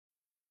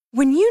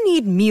When you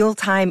need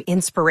mealtime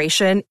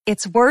inspiration,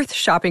 it's worth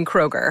shopping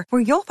Kroger,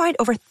 where you'll find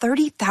over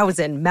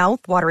 30,000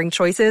 mouth-watering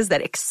choices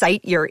that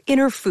excite your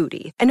inner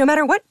foodie. And no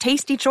matter what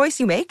tasty choice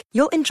you make,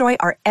 you'll enjoy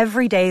our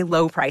everyday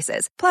low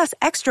prices, plus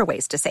extra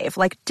ways to save,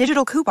 like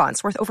digital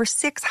coupons worth over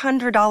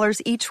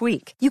 $600 each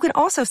week. You can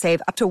also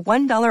save up to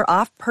 $1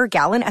 off per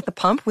gallon at the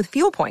pump with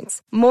fuel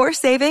points. More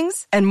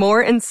savings and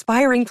more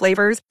inspiring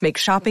flavors make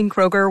shopping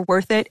Kroger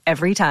worth it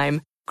every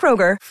time.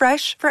 Kroger,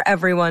 fresh for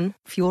everyone.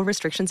 Fuel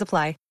restrictions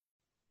apply.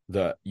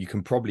 That you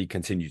can probably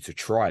continue to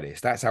try this.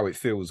 That's how it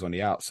feels on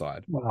the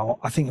outside. Well,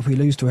 I think if we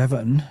lose to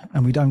Everton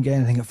and we don't get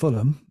anything at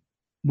Fulham,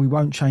 we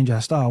won't change our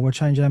style. We'll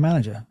change our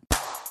manager.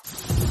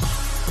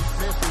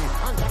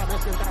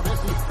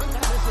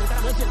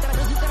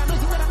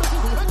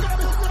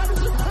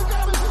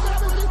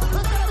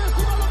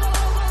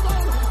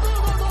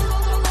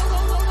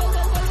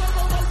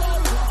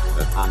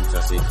 The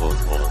Fantasy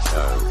Football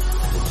Show.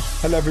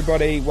 Hello,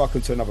 everybody.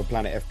 Welcome to another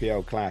Planet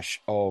FPL clash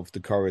of the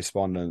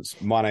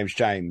correspondents. My name's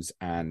James,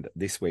 and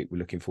this week we're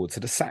looking forward to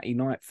the Saturday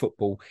night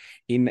football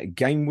in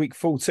game week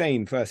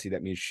 14. Firstly,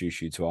 let me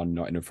introduce you to our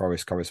Nottingham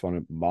Forest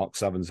correspondent, Mark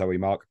Sutherns. How are you,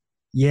 Mark?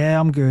 Yeah,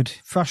 I'm good.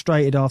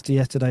 Frustrated after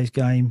yesterday's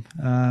game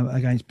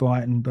against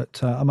Brighton,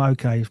 but I'm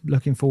okay.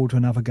 Looking forward to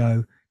another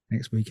go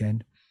next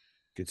weekend.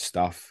 Good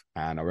stuff.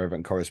 And our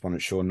Everton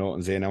correspondent, Sean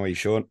Norton's here. How are you,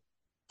 Sean?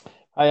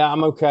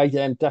 I'm okay.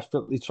 I'm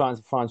desperately trying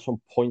to find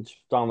some points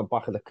down the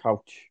back of the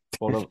couch.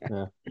 But,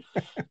 yeah.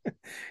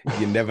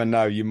 You never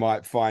know. You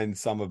might find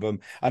some of them.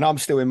 And I'm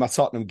still in my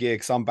Tottenham gear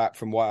because I'm back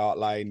from White Hart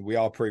Lane. We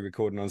are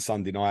pre-recording on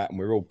Sunday night and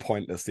we're all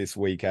pointless this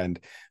weekend.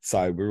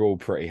 So we're all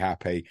pretty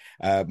happy.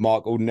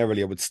 Mark,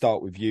 ordinarily I would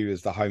start with you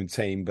as the home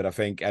team, but I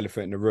think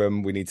elephant in the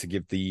room, we need to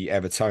give the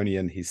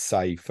Evertonian his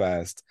say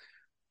first.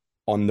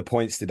 On the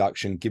points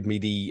deduction, give me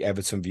the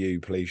Everton view,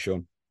 please,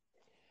 Sean.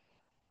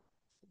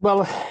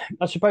 Well,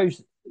 I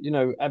suppose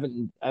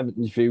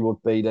Everton's view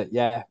would be that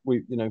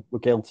we're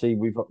guilty.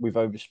 We've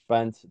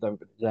overspent. I don't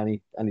think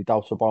there's any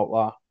doubt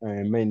about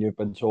that. Me and you've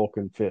been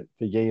talking for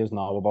years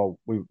now about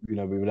we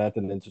were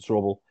heading into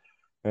trouble.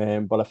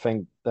 But I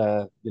think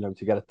to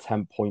get a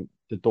 10-point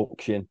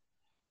deduction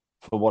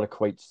for what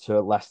equates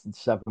to less than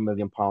 £7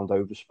 million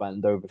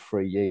overspend over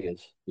 3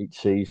 years each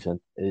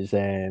season is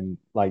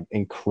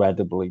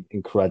incredibly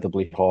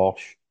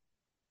harsh.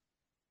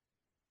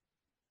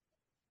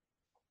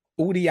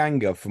 All the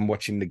anger from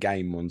watching the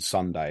game on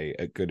Sunday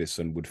at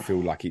Goodison would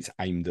feel like it's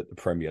aimed at the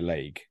Premier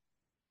League,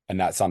 and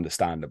that's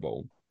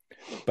understandable.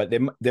 But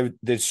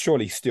there's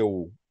surely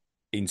still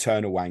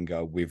internal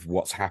anger with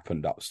what's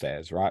happened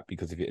upstairs, right?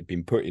 Because if it had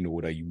been put in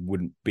order, you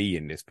wouldn't be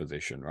in this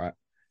position, right?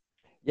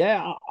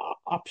 Yeah,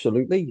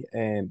 absolutely.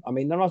 I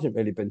mean, there hasn't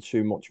really been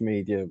too much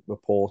media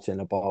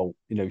reporting about,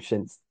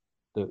 since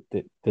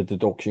the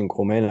deduction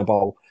come in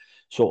about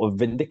sort of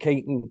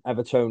vindicating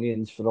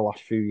Evertonians for the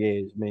last few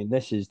years. I mean,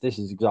 this is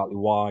exactly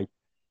why,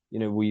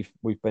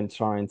 we've been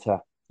trying to,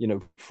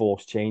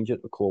 force change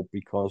at the club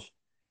because,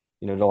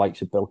 the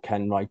likes of Bill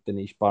Kenwright,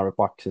 Denise Barrett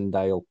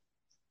Baxendale,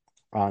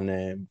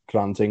 and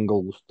Grant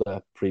Ingles,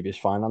 the previous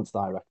finance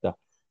director,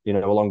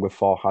 along with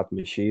Farhad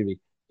Mashiri,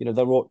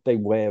 they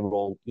were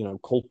all,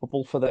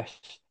 culpable for this.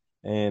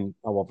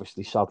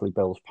 Obviously, sadly,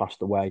 Bill's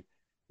passed away.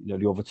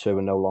 The other two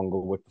are no longer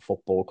with the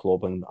football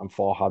club, and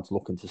Farhad's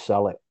looking to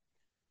sell it.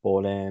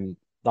 But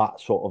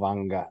that sort of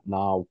anger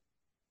now,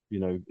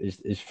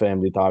 is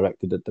firmly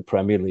directed at the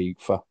Premier League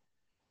for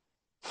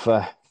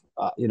a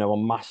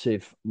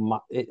massive.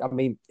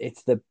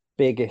 It's the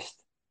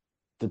biggest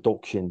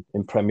deduction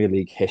in Premier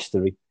League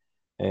history.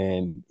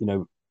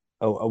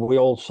 Are we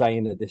all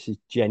saying that this is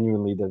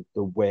genuinely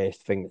the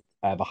worst thing that's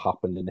ever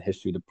happened in the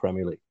history of the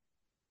Premier League?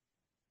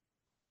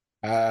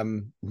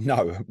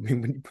 No, I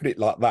mean, when you put it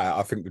like that,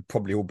 I think we'd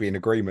probably all be in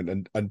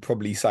agreement and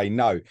probably say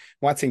no.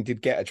 My team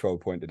did get a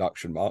 12-point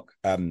deduction, Mark,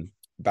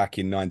 back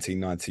in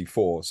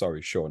 1994.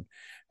 Sorry, Sean.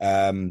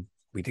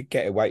 We did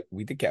get away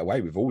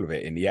with all of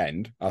it in the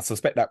end. I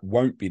suspect that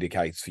won't be the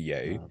case for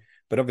you, No.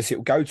 but obviously it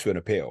will go to an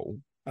appeal.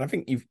 And I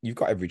think you've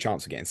got every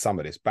chance of getting some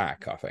of this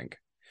back, I think,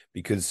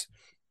 because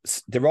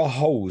there are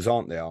holes,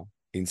 aren't there,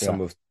 in some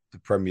of the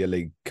Premier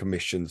League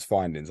Commission's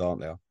findings,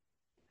 aren't there?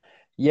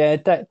 Yeah,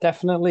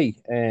 definitely.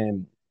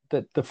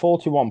 The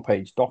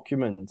 41-page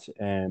document,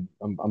 and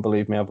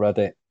believe me, I've read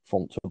it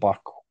front to back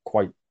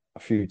quite a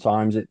few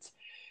times. It's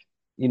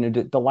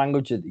the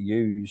language that they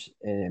use.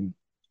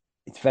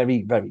 It's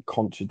very very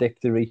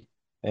contradictory.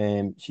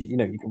 So,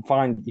 you can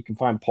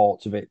find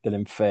parts of it that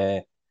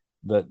infer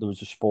that there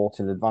was a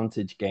sporting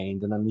advantage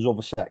gained, and then there's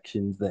other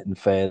sections that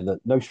infer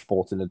that no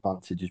sporting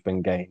advantage has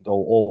been gained,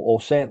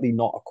 or certainly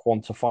not a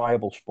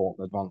quantifiable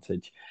sporting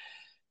advantage.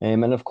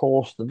 And of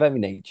course, the very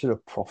nature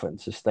of profit and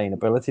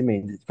sustainability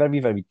means it's very,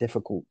 very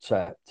difficult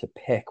to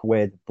pick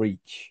where the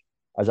breach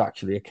has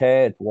actually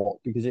occurred.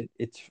 Because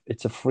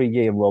it's a 3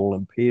 year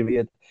rolling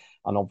period,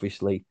 and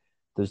obviously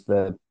there's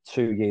the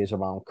 2 years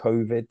around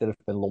COVID that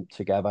have been lumped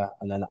together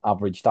and then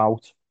averaged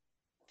out.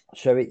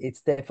 So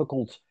it's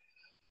difficult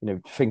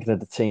thinking of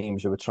the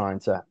teams who are trying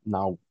to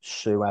now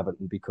sue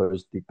Everton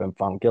because they've been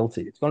found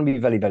guilty, it's going to be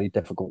very, very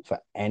difficult for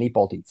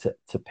anybody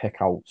to pick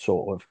out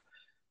sort of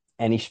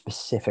any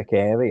specific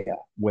area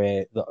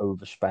where the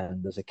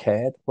overspend has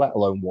occurred, let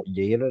alone what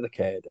year it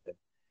occurred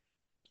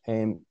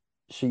in.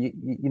 So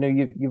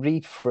you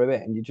read through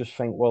it and you just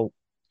think, well,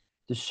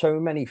 there's so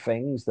many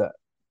things that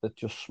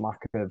just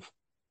smack of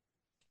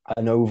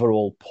an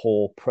overall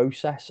poor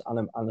process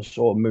and a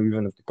sort of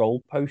moving of the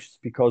goalposts,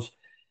 because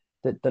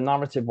the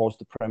narrative was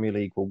the Premier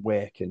League were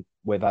working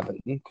with Everton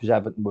because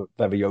Everton were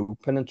very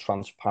open and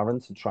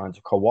transparent and trying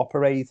to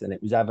cooperate. And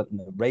it was Everton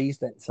that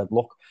raised it and said,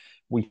 look,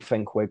 we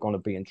think we're going to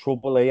be in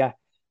trouble here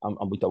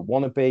and we don't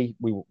want to be.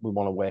 We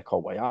want to work our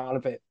way out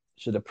of it.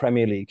 So the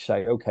Premier League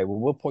say, okay, well,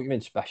 we'll put you in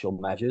special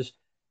measures.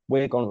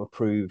 We're going to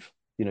approve,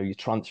 your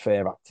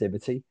transfer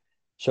activity.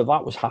 So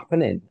that was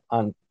happening.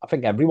 And I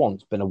think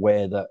everyone's been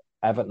aware that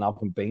Everton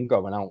haven't been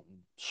going out and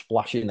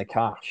splashing the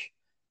cash.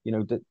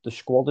 The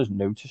squad has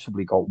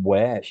noticeably got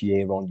worse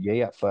year on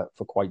year for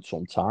quite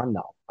some time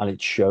now. And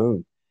it's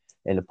shown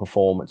in the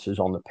performances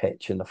on the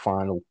pitch and the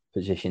final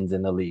positions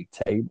in the league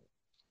table.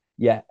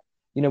 Yet,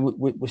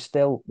 we're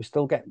still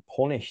getting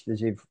punished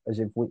as if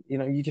we,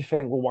 you just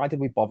think, well, why did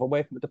we bother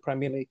working with the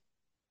Premier League?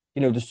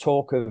 There's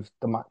talk of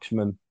the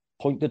maximum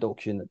point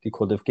deduction that they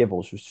could have given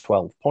us was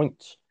 12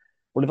 points.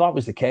 Well, if that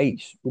was the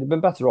case, we'd have been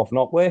better off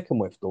not working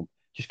with them,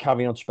 just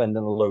carrying on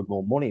spending a load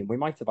more money. And we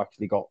might have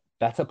actually got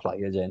better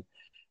players in.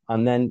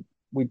 And then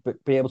we'd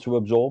be able to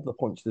absorb the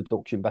points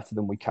deduction better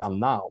than we can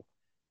now.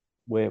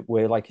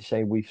 Where like you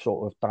say, we've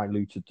sort of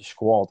diluted the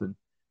squad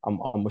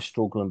and we're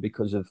struggling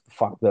because of the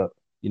fact that,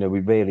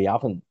 we really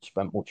haven't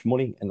spent much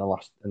money in the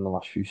last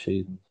few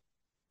seasons.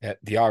 Yeah,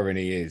 the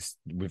irony is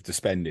with the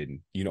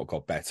spending, you not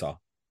got better.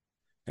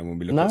 And when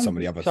we look at some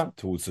of the others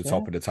towards the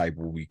top of the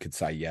table, we could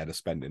say, the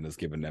spending has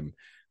given them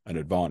an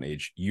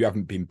advantage. You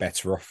haven't been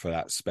better off for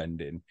that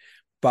spending.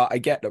 But I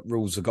get that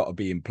rules have got to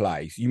be in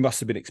place. You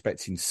must have been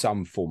expecting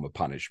some form of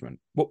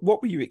punishment.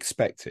 What were you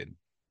expecting?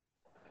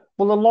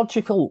 Well,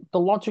 the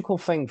logical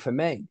thing for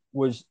me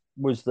was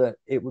that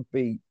it would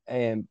be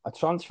a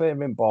transfer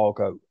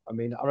embargo. I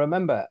mean, I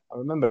remember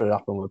it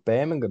happened with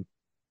Birmingham,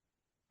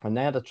 and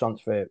they had a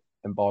transfer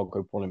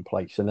embargo put in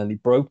place, and then he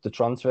broke the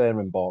transfer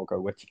embargo,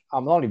 which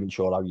I'm not even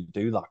sure how you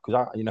do that,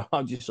 because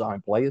how do you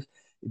sign players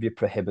if you're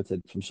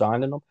prohibited from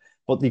signing them?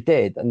 But they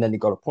did, and then they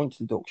got a points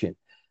deduction.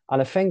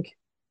 And I think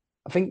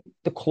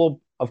the club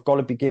have got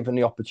to be given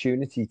the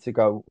opportunity to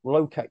go,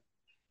 well, okay,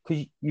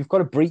 because you've got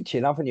to breach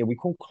it, haven't you? We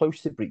come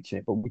close to breaching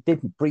it, but we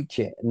didn't breach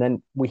it. And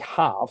then we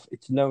have,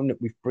 it's known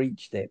that we've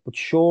breached it. But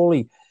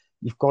surely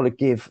you've got to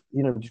give,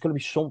 there's got to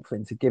be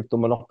something to give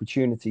them an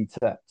opportunity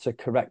to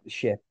correct the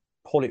ship,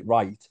 put it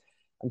right.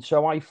 And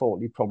so I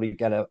thought you'd probably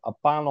get a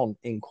ban on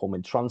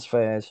incoming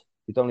transfers.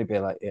 You'd only be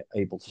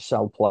able to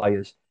sell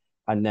players.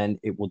 And then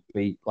it would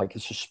be like a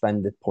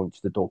suspended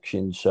points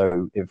deduction.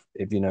 So if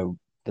the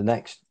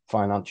next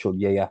financial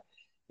year,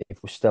 if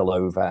we're still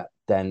over,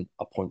 then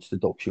a points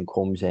deduction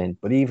comes in.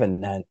 But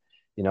even then,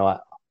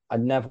 I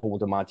never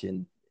would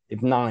imagine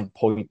if 9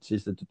 points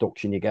is the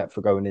deduction you get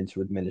for going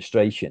into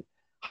administration,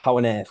 how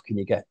on earth can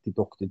you get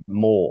deducted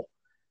more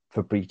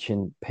for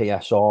breaching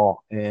PSR?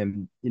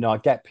 I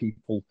get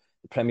people,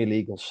 the Premier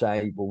League will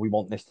say, well, we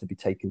want this to be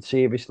taken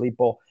seriously,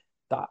 but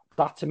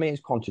that to me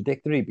is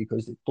contradictory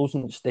because it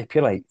doesn't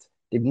stipulate.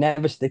 They've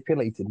never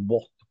stipulated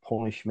what the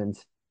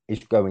punishment is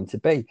going to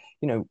be.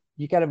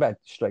 You get a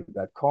straight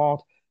red card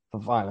for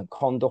violent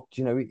conduct.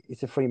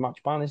 It's a free match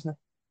ban, isn't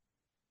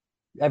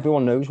it?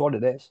 Everyone knows what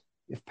it is.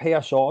 If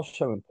PSR is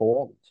so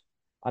important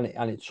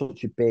and it's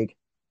such a big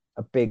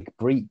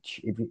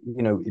breach,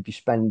 if you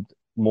spend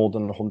more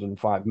than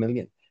 105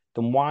 million,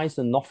 then why is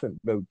there nothing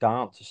wrote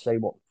down to say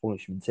what the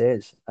punishment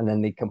is? And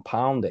then they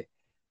compound it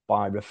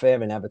by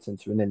referring Everton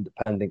to an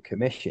independent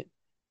commission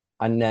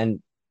and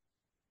then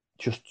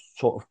just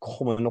sort of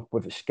coming up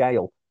with a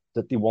scale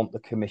that they want the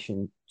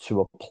commission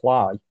to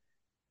apply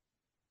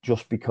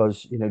just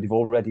because,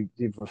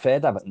 they've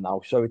referred Everton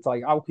now. So it's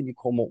like, how can you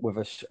come up with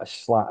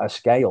a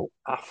scale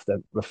after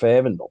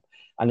referring them?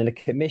 And then the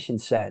commission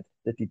said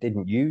that they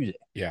didn't use it.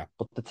 Yeah.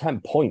 But the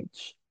 10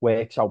 points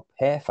works out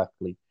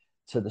perfectly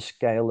to the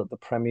scale that the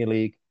Premier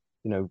League,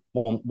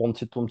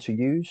 wanted them to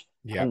use.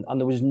 Yeah. And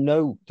there was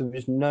no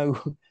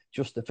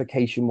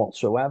justification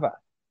whatsoever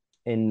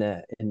in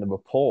the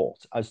report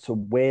as to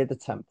where the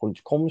 10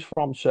 points comes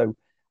from. So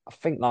I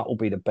think that will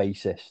be the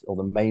basis or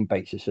the main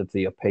basis of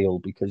the appeal,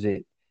 because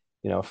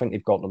I think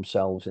they've got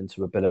themselves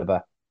into a bit of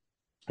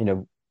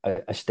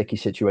a sticky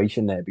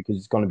situation there, because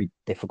it's going to be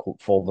difficult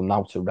for them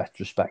now to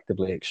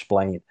retrospectively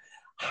explain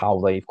how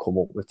they've come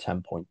up with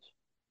 10 points.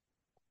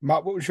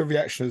 Mark, what was your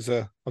reaction as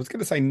I was going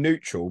to say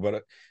neutral, but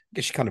I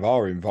guess you kind of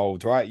are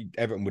involved, right?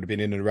 Everton would have been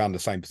in and around the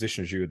same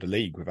position as you at the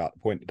league without the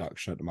point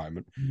deduction at the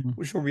moment. Mm-hmm.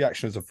 What's your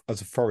reaction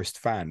as a Forest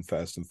fan,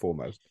 first and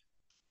foremost?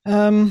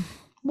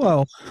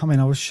 Well, I mean,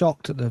 I was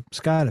shocked at the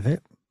scale of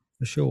it,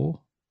 for sure.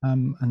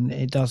 And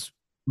it does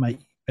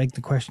beg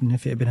the question,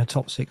 if it had been a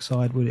top six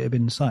side, would it have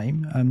been the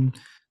same?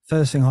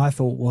 First thing I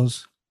thought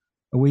was,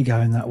 are we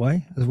going that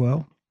way as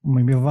well? I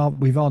mean,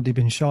 we've hardly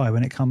been shy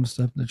when it comes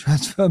to the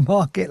transfer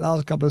market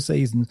last couple of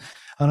seasons.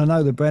 And I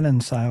know the Brennan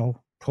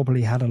sale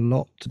probably had a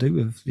lot to do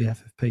with the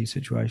FFP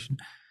situation.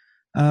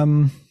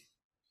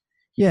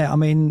 Yeah, I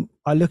mean,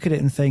 I look at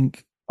it and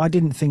think, I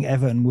didn't think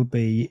Everton would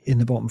be in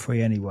the bottom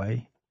three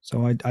anyway.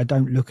 So I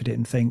don't look at it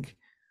and think,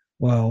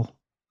 well,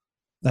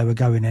 they were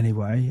going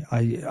anyway.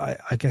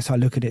 I guess I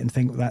look at it and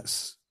think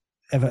that's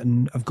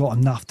Everton have got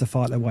enough to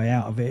fight their way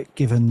out of it,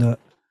 given that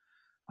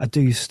I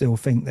do still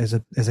think there's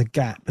a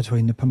gap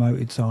between the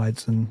promoted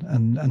sides and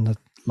the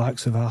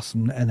likes of us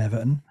and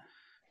Everton.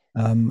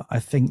 I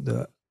think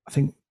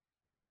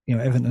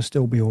Everton will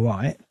still be all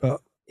right,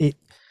 but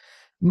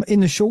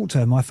in the short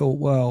term, I thought,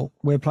 well,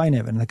 we're playing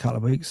Everton in a couple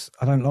of weeks.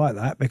 I don't like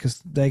that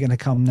because they're going to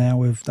come now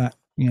with that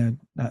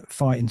that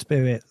fighting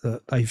spirit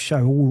that they've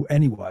shown all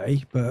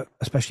anyway, but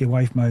especially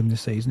away from home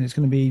this season, it's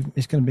going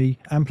to be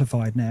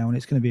amplified now, and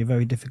it's going to be a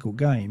very difficult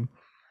game.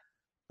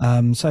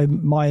 So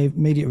my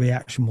immediate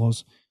reaction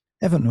was,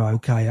 Everton are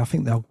okay. I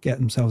think they'll get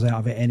themselves out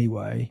of it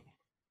anyway.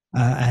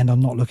 And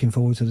I'm not looking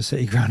forward to the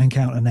City ground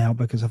encounter now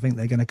because I think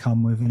they're going to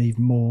come with an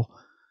even more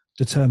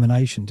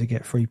determination to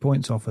get 3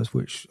 points off us,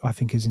 which I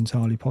think is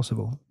entirely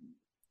possible.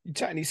 You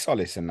take any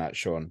solace in that,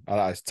 Sean? I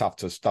know it's tough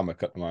to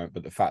stomach at the moment,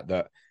 but the fact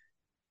that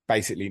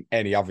basically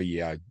any other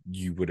year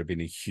you would have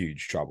been in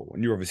huge trouble,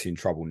 and you're obviously in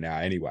trouble now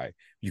anyway.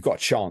 You've got a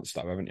chance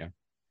though, haven't you?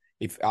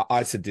 If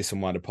I said this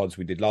on one of the pods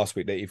we did last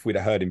week, that if we'd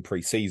have heard in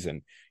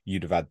pre-season,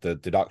 you'd have had the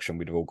deduction,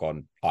 we'd have all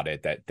gone, oh,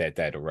 they're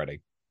dead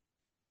already.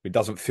 It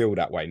doesn't feel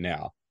that way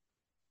now.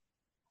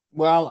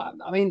 Well,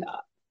 I mean,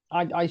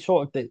 I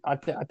sort of I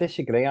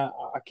disagree. I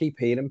keep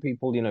hearing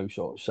people,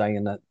 sort of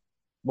saying that,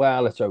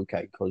 well, it's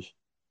okay because,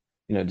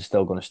 they're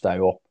still going to stay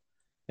up.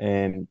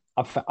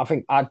 I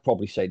think I'd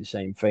probably say the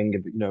same thing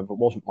if it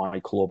wasn't my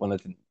club and I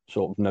didn't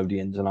sort of know the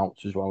ins and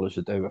outs as well as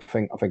I do. I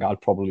think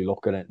I'd probably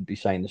look at it and be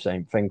saying the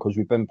same thing because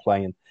we've been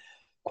playing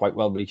quite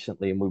well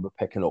recently and we were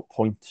picking up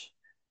points.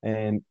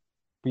 But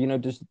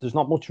there's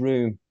not much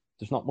room.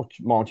 There's not much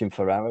margin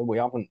for error. We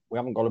haven't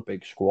got a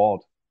big squad.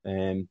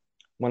 When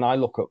I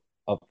look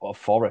at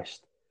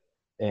Forest,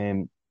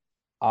 Mark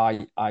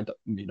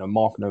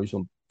knows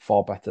them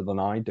far better than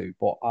I do,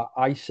 but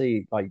I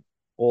see like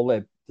all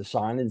the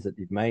signings that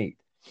they've made.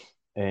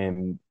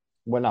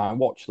 When I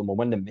watch them or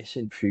when they're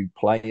missing few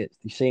players,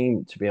 they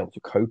seem to be able to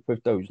cope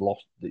with those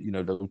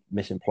those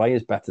missing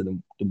players better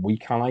than we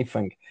can. I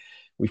think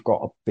we've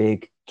got a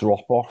big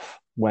drop off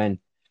when,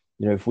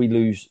 if we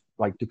lose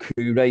like the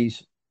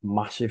Doucouré's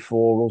massive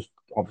for us,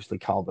 obviously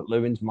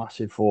Calvert-Lewin's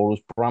massive for us,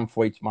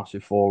 Branthwaite's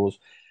massive for us.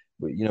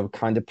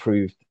 Kind of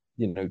proved,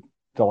 the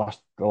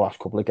last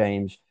couple of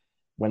games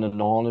when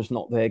Onana's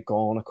not there,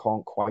 gone, I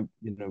can't quite,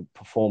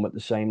 perform at the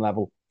same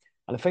level.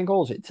 And I think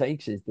all it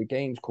takes is the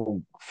games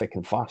come thick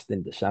and fast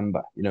in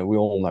December. We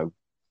all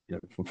know,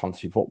 from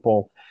fantasy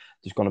football,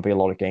 there's going to be a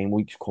lot of game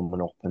weeks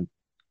coming up, and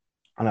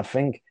I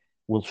think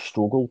we'll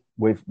struggle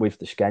with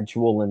the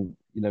schedule. And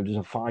there's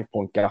a 5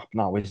 point gap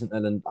now, isn't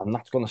there? And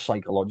that's going to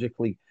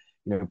psychologically,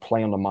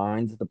 play on the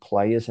minds of the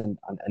players and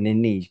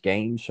in these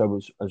games.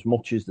 So as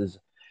much as there's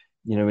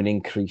an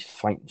increased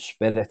fighting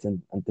spirit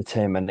and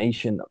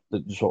determination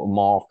that sort of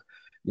Mark,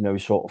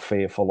 is sort of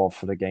fearful of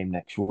for the game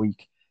next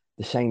week.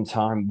 At the same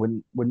time,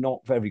 we're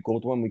not very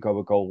good when we go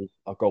a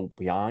goal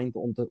behind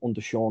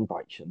under Sean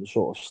Dyche, and the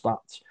sort of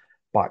stats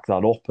back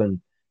that up.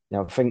 And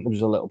I think there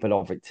was a little bit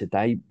of it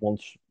today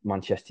once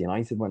Manchester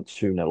United went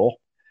 2-0 up.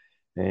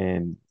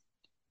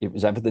 It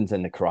was evident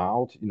in the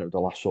crowd, the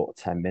last sort of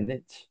 10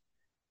 minutes.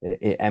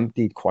 It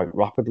emptied quite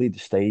rapidly, the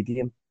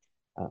stadium.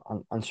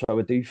 And so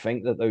I do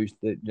think that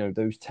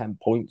those 10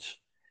 points,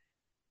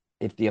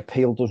 if the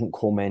appeal doesn't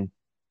come in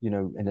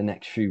the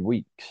next few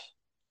weeks,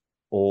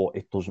 or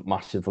it doesn't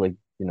massively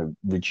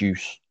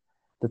reduce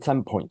the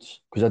 10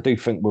 points, because I do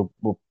think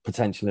we'll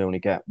potentially only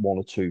get 1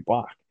 or 2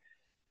 back.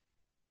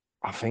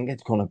 I think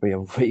it's going to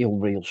be a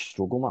real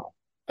struggle now.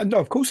 And no,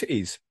 of course it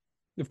is.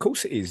 Of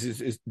course it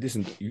is.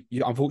 Listen,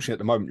 unfortunately at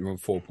the moment you're on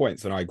 4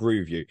 points, and I agree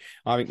with you.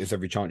 I think there's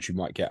every chance you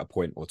might get a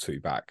point or 2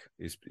 back.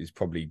 Is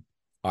probably,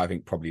 I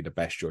think, probably the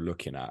best you're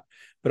looking at.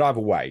 But either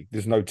way,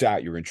 there's no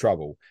doubt you're in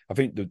trouble. I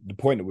think the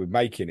point that we're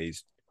making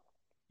is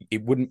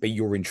it wouldn't be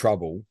you're in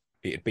trouble,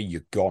 it'd be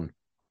you're gone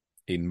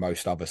in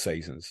most other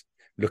seasons.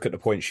 Look at the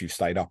points you've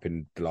stayed up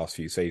in the last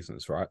few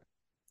seasons, right?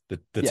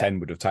 The 10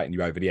 would have taken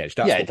you over the edge.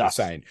 That's what we're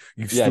saying.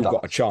 You've still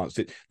got a chance.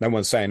 No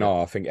one's saying,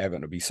 I think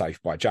Everton will be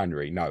safe by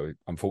January. No,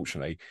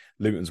 unfortunately,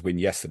 Luton's win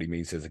yesterday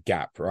means there's a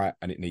gap, right?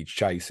 And it needs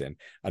chasing.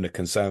 And the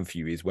concern for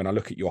you is when I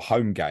look at your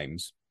home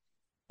games,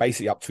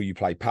 basically up till you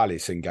play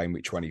Palace in game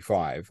week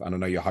 25, and I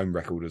know your home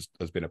record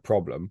has been a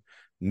problem,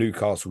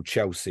 Newcastle,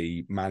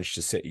 Chelsea,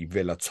 Manchester City,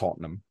 Villa,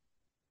 Tottenham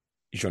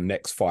is your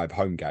next 5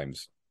 home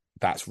games.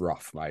 That's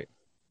rough, mate.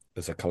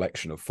 There's a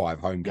collection of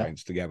 5 home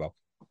games together.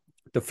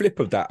 The flip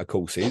of that, of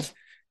course, is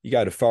you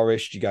go to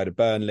Forest, you go to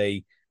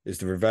Burnley. There's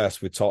the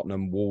reverse with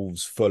Tottenham,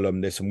 Wolves,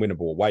 Fulham. There's some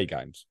winnable away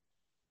games.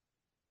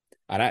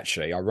 And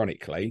actually,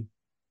 ironically,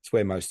 it's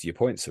where most of your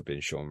points have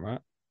been, Sean,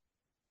 right?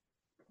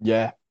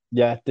 Yeah.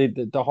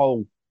 The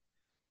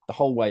the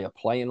whole way of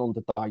playing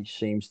under Dyche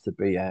seems to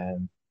be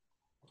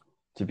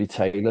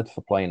tailored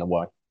for playing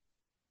away.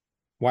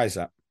 Why is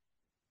that?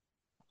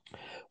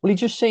 Well, he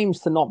just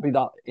seems to not be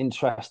that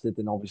interested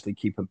in obviously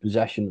keeping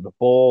possession of the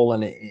ball,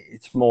 and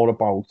it's more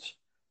about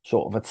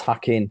sort of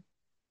attacking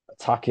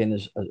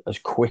as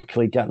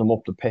quickly, getting them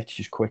up the pitch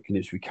as quickly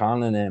as we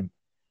can, and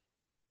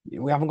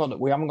we haven't got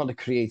the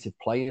creative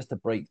players to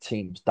break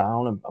teams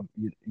down, and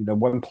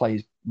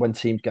when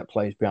teams get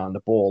players behind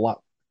the ball,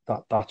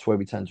 that's where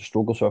we tend to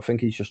struggle. So I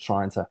think he's just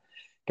trying to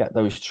get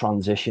those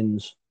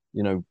transitions,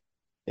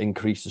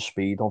 increase the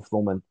speed of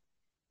them,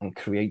 and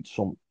create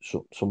some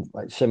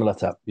like similar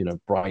to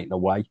Brighton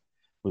away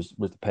was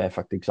the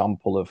perfect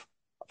example of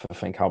I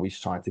think how he's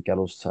trying to get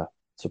us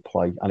to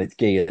play, and it's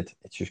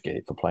just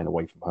geared for playing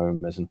away from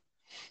home, isn't it?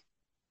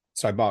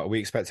 So, Mark, are we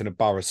expecting a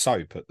bar of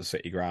soap at the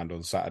City Ground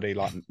on Saturday?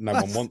 Like no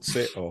one wants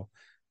it, or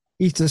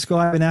he's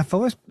describing our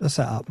Forest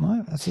setup,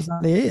 mate. That's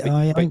exactly it.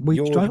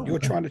 You're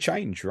trying to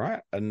change,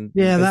 right? And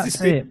yeah, that's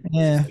it.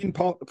 Yeah, has been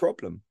part of the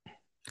problem.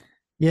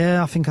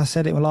 Yeah, I think I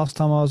said it last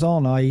time I was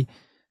on.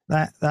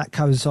 That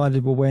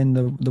coincided with when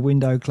the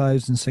window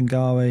closed and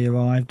Sangare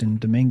arrived and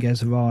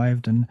Dominguez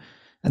arrived, and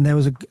there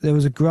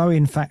was a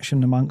growing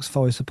faction amongst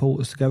Forest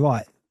supporters to go,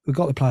 right, we've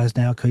got the players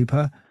now,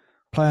 Cooper,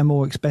 play a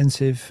more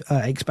expansive,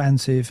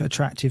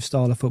 attractive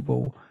style of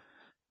football.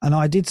 And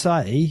I did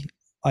say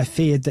I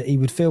feared that he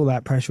would feel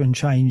that pressure and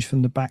change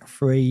from the back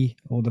three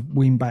or the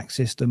wing back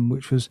system,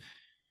 which was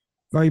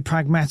very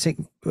pragmatic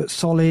but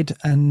solid,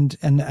 and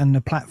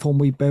the platform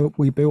we built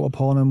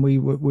upon, and we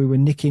were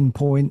nicking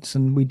points,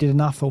 and we did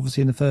enough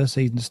obviously in the first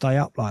season to stay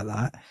up like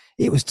that.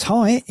 It was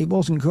tight. It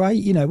wasn't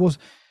great. It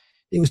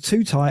was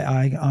too tight,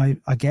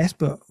 I guess,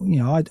 but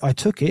I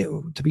took it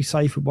to be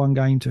safe with one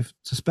game to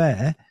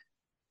spare.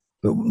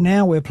 But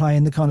now we're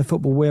playing the kind of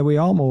football where we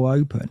are more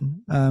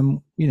open.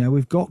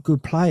 We've got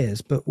good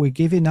players, but we're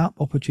giving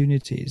up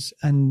opportunities,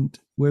 and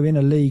we're in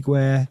a league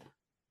where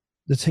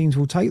the teams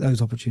will take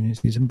those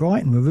opportunities. And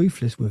Brighton were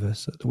ruthless with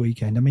us at the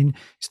weekend. I mean,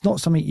 it's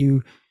not something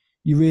you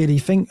really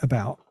think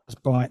about as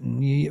Brighton.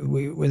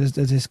 There's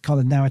this kind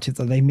of narrative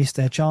that they miss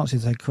their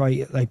chances. They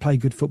play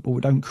good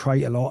football, don't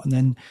create a lot, and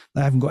then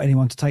they haven't got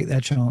anyone to take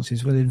their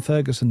chances. Well, in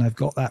Ferguson, they've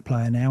got that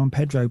player now, and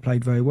Pedro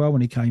played very well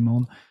when he came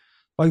on.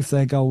 Both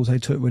their goals they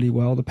took really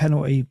well. The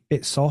penalty,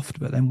 bit soft,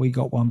 but then we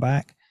got one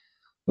back.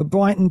 But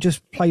Brighton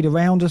just played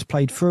around us,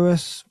 played through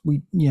us.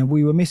 We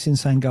were missing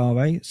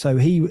Sangare, so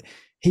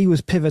he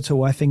was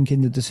pivotal, I think,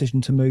 in the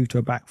decision to move to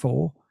a back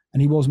four,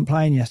 and he wasn't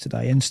playing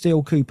yesterday. And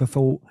still Cooper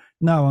thought,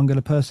 no, I'm going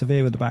to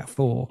persevere with the back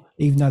four,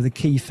 even though the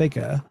key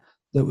figure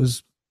that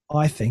was,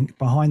 I think,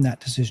 behind that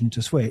decision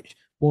to switch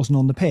wasn't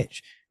on the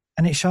pitch.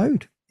 And it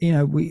showed.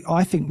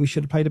 I think we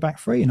should have played a back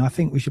three, and I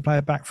think we should play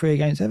a back three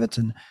against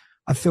Everton.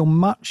 I feel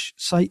much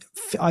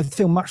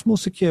more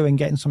secure in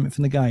getting something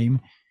from the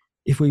game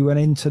if we went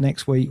into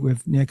next week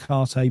with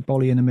CotC,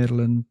 Bolly in the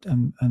middle, and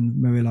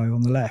Murillo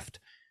on the left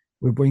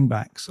with wing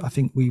backs. I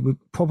think we would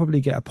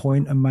probably get a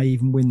point and may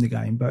even win the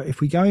game. But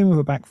if we go in with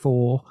a back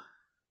four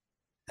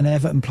and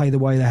Everton play the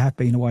way they have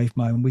been away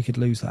from home, we could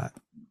lose that.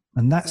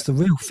 And that's the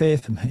real fear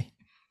for me.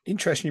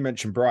 Interesting you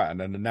mentioned Brighton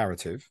and the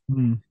narrative,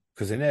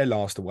 because in their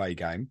last away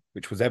game,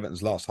 which was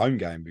Everton's last home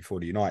game before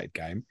the United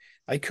game,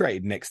 they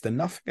created next to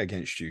nothing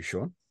against you,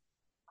 Sean.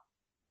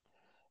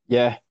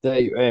 Yeah,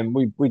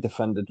 we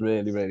defended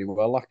really, really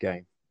well that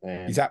game.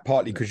 Is that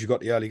partly because you got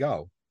the early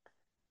goal?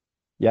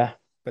 Yeah.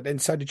 But then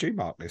so did you,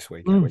 Mark, this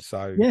week.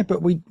 So yeah,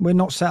 but we're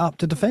not set up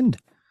to defend.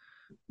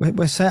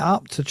 We're set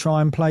up to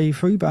try and play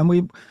through, and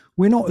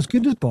we're not as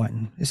good as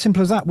Brighton. It's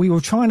simple as that. We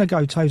were trying to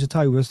go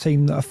toe-to-toe with a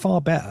team that are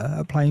far better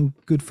at playing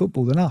good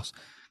football than us,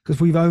 because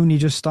we've only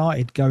just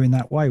started going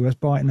that way, whereas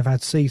Brighton have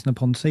had season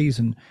upon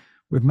season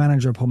with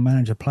manager upon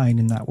manager playing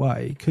in that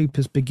way.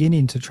 Cooper's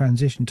beginning to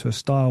transition to a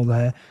style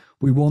there.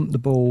 We want the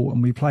ball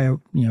and we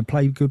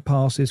play good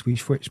passes, we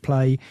switch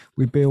play,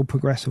 we build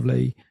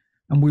progressively,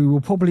 and we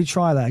will probably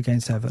try that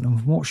against Everton. And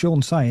from what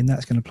Sean's saying,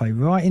 that's going to play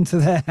right into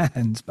their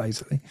hands,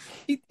 basically.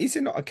 Is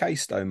it not a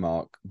case, though,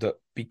 Mark, that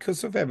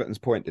because of Everton's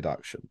point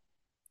deduction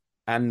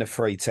and the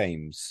three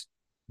teams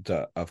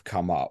that have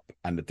come up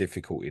and the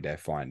difficulty they're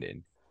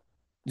finding,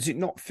 does it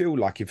not feel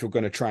like if you're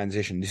going to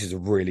transition, this is a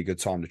really good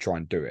time to try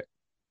and do it?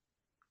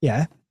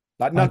 Yeah.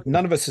 Like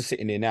none of us are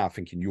sitting here now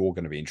thinking you're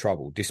going to be in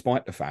trouble,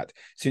 despite the fact,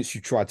 since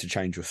you tried to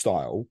change your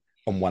style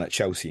and won at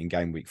Chelsea in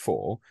game week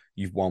 4,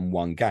 you've won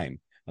one game.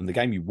 And the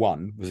game you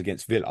won was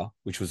against Villa,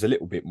 which was a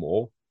little bit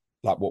more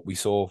like what we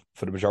saw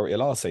for the majority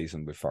of last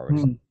season with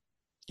Forest.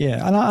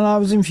 Yeah, and I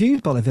was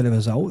infused by the Villa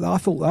result. I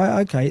thought,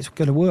 okay, it's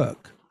going to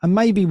work. And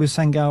maybe with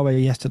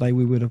Sangare yesterday,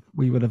 we would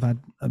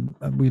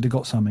have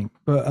got something.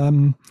 But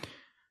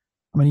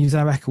I mean, he's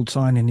our record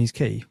signing. He's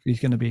key.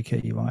 He's going to be a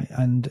key, right?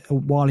 And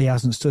while he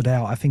hasn't stood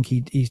out, I think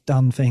he's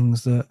done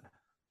things that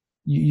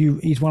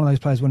he's one of those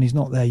players when he's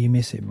not there, you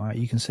miss him, right?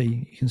 You can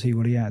see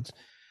what he adds.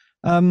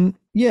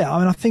 Yeah, I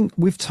mean, I think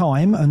with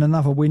time and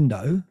another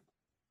window,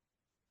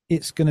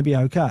 it's going to be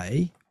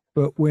okay,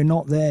 but we're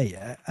not there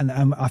yet. And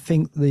I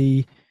think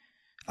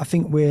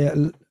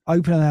we're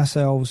opening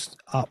ourselves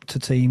up to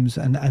teams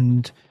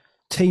and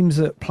teams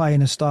that play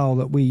in a style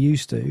that we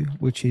used to,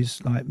 which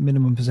is like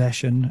minimum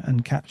possession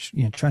and catch,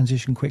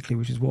 transition quickly,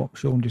 which is what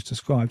Sean just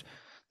described,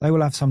 they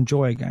will have some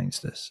joy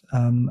against us.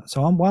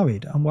 So I'm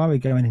worried. I'm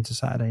worried going into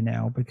Saturday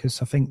now,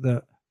 because I think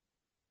that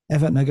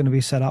Everton are going to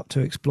be set up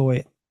to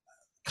exploit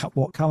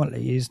what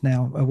currently is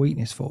now a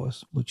weakness for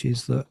us, which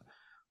is that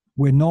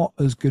we're not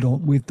as good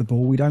with the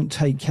ball. We don't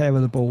take care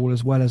of the ball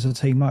as well as a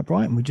team like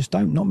Brighton. We just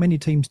don't. Not many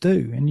teams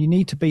do. And you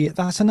need to be,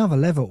 that's another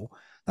level.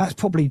 That's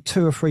probably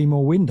 2 or 3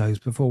 more windows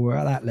before we're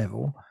at that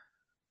level.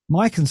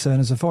 My concern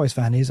as a Forest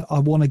fan is I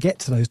want to get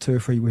to those 2 or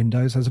 3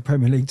 windows as a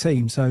Premier League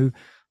team. So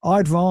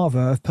I'd rather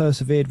have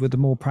persevered with the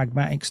more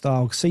pragmatic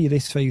style, see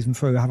this season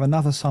through, have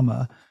another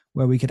summer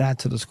where we could add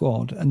to the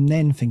squad and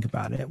then think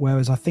about it.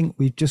 Whereas I think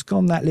we've just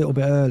gone that little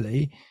bit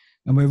early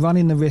and we're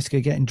running the risk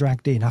of getting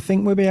dragged in. I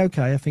think we'll be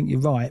okay. I think you're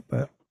right,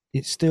 but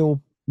it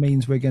still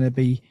means we're going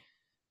to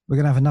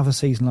have another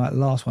season like the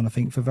last one, I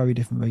think, for very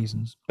different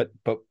reasons.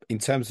 But in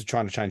terms of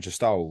trying to change the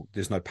style,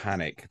 there's no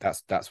panic.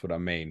 That's what I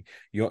mean.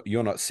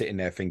 You're not sitting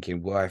there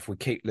thinking, well, if we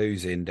keep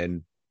losing,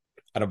 then,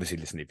 and obviously,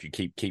 listen, if you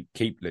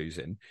keep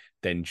losing,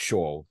 then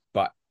sure.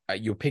 But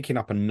you're picking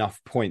up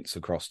enough points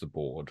across the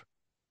board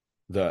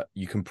that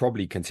you can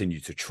probably continue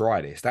to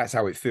try this. That's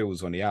how it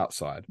feels on the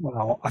outside.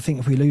 Well, I think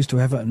if we lose to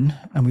Everton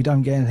and we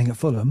don't get anything at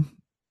Fulham,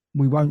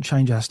 we won't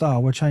change our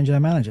style. We'll change our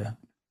manager.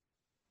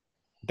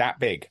 That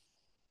big.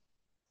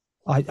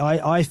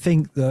 I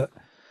think that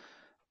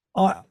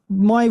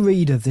my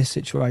read of this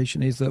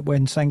situation is that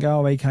when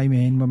Sangare came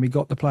in, when we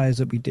got the players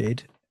that we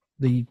did,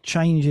 the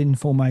change in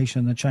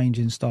formation, the change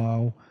in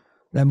style,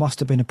 there must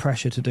have been a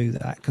pressure to do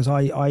that. Because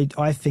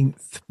I think,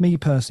 me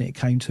personally, it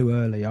came too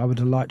early. I would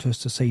have liked us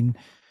to have seen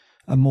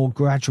a more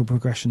gradual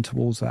progression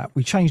towards that.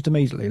 We changed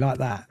immediately like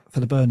that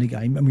for the Burnley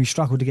game, and we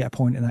struggled to get a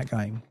point in that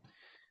game.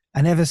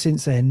 And ever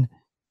since then,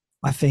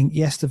 I think,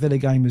 yes, the Villa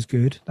game was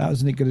good. That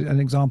was an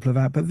example of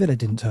that, but Villa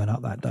didn't turn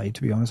up that day,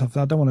 to be honest.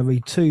 I don't want to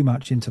read too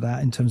much into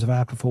that in terms of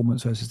our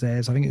performance versus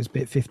theirs. I think it was a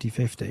bit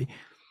 50-50.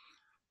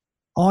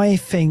 I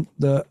think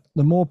that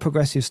the more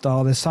progressive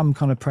style, there's some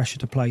kind of pressure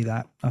to play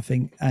that, I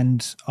think.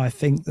 And I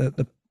think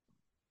that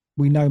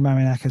we know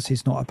Marinakis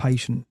is not a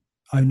patient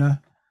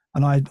owner.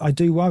 And I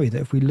do worry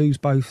that if we lose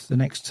both the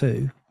next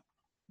 2,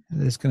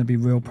 there's going to be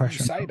real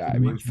pressure. You say that. I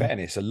mean, in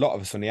fairness, a lot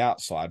of us on the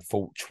outside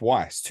thought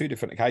twice, 2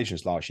 different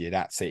occasions last year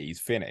that City's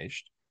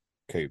finished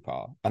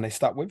Cooper, and they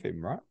stuck with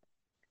him, right?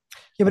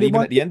 Yeah, but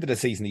even at the end of the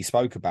season, he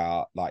spoke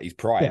about like his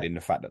pride in the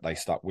fact that they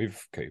stuck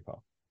with Cooper.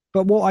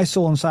 But what I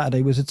saw on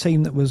Saturday was a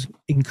team that was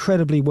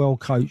incredibly well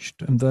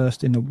coached and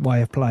versed in the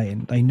way of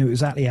playing. They knew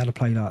exactly how to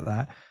play like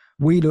that.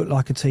 We looked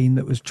like a team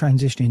that was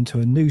transitioning to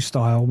a new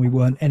style. We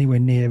weren't anywhere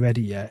near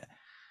ready yet.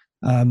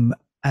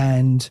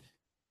 And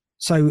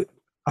so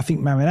I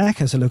think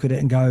Marinakis will look at it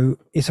and go,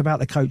 it's about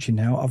the coaching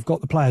now. I've got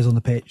the players on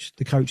the pitch.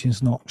 The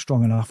coaching's not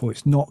strong enough, or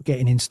it's not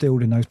getting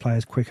instilled in those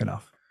players quick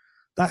enough.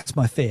 That's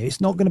my fear. It's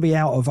not going to be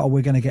out of,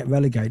 we're going to get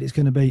relegated. It's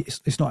going to be,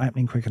 it's not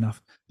happening quick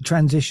enough. The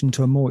transition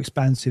to a more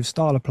expansive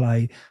style of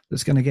play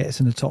that's going to get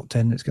us in the top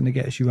 10, that's going to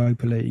get us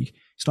Europa League,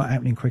 it's not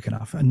happening quick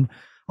enough. And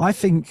I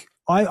think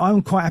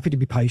I'm quite happy to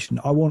be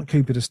patient. I want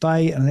Cooper to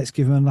stay, and let's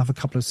give him another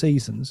couple of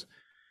seasons.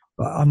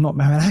 But I'm not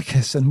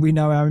Marinakis, and we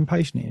know how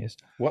impatient he is.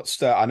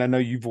 And I know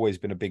you've always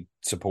been a big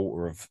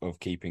supporter of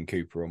keeping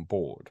Cooper on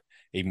board,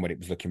 even when it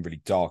was looking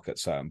really dark at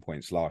certain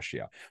points last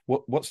year.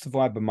 What's the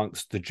vibe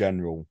amongst the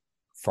general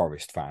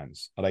Forest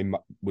fans?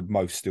 Would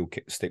most still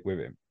stick with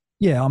him?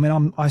 Yeah, I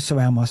mean, I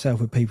surround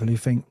myself with people who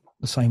think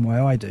the same way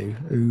I do,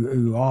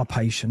 who are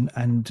patient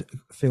and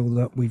feel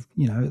that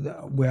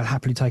we'll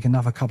happily take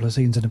another couple of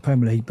seasons in the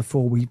Premier League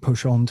before we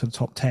push on to the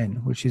top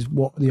 10, which is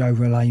what the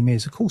overall aim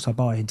is. Of course, I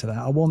buy into that.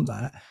 I want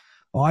that.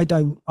 But I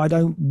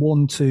don't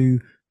want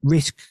to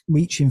risk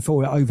reaching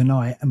for it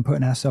overnight and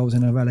putting ourselves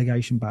in a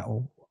relegation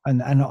battle.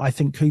 And I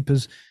think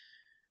Cooper's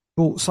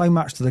brought so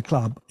much to the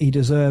club. He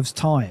deserves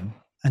time.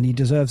 And he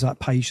deserves that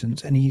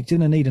patience. And he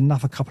didn't need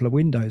another couple of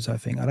windows, I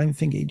think. I don't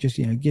think he just,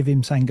 give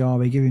him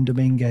Sangare, give him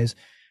Dominguez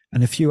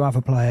and a few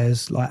other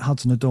players like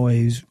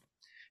Hudson-Odoi,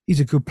 he's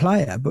a good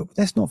player. But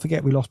let's not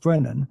forget we lost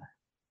Brennan.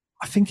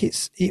 I think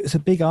it was a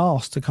big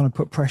ask to kind of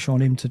put pressure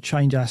on him to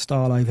change our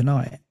style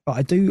overnight. But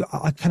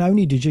I can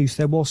only deduce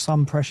there was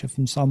some pressure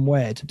from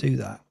somewhere to do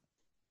that.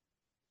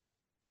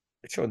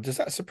 Sure. Does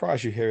that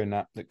surprise you hearing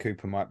that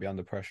Cooper might be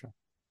under pressure?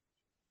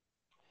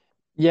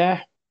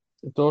 Yeah,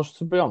 it does,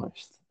 to be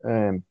honest.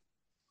 I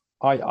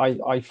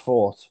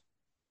thought,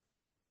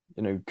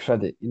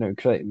 credit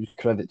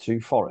to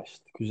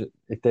Forest, because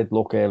it did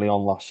look early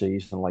on last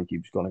season like he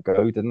was going to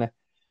go, didn't it?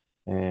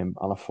 And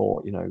I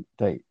thought,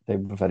 they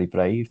were very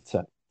brave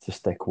to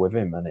stick with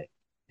him, and it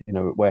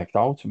worked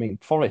out. I mean,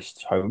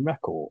 Forest's home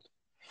record,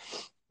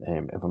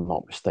 if I'm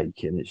not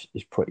mistaken,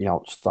 is pretty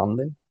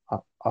outstanding.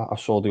 I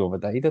saw the other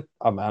day that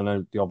I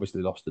know they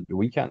obviously lost it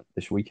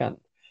this weekend,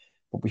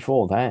 but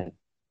before then,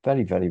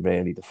 very, very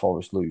rarely the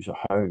Forest lose at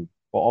home.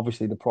 But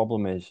obviously the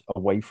problem is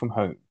away from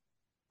home,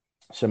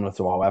 similar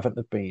to how Everton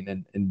have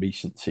been in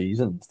recent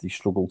seasons. They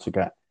struggle to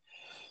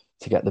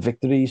get the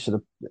victories.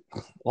 So,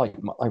 like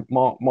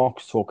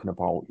Mark's talking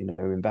about,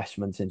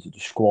 investments into the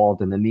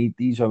squad, and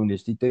these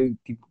owners, they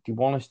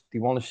want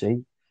to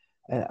see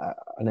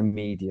an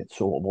immediate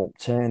sort of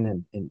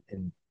upturn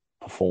in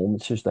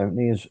performances, don't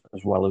they, as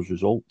well as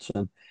results.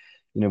 And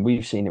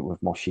we've seen it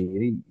with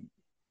Moshiri.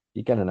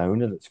 You get an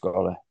owner that's got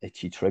a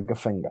itchy trigger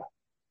finger.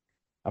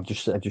 I've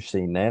just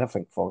seen there. I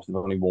think Forest have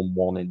only won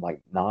one in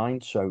like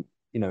 9. So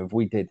if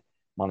we did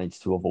manage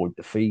to avoid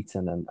defeat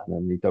and then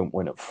they don't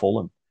win at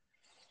Fulham,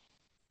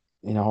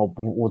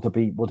 would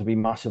they be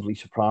massively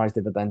surprised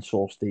if I then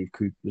saw Steve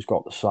Cooper's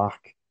got the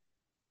sack?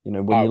 When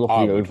you look at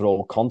I the would.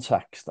 overall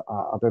context,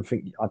 I don't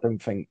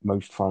think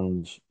most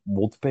fans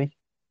would be.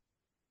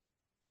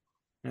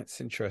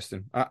 That's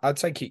interesting. I'd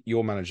take it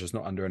your manager's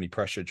not under any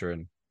pressure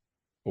during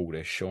all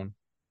this, Sean.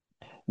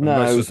 I mean,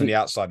 most of No, us on the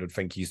outside would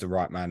think he's the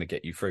right man to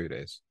get you through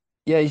this.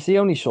 yeah, he's the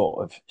only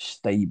sort of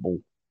stable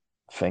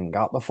thing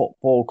at the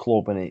football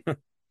club, and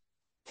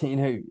you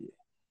know,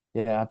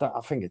 yeah,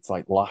 I think it's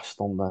like last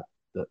on the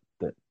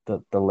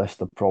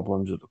list of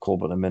problems at the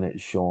club at the minute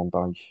is Sean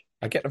Dyche.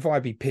 I get the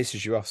vibe he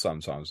pisses you off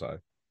sometimes, though.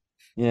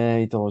 Yeah,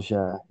 he does.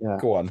 Yeah, yeah,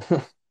 Go on.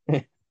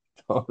 he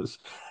does.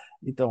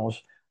 He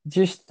does.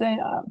 Just,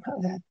 I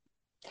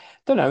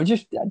don't know.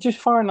 Just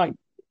find like,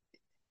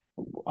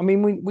 I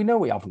mean, we know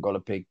we haven't got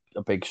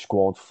a big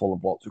squad full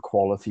of lots of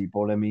quality,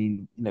 but I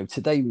mean,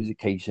 today was a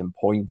case in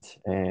point.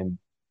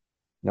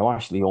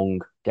 Ashley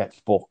Young gets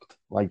booked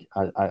like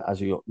as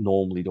he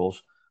normally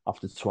does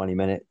after 20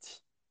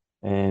 minutes.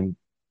 Um,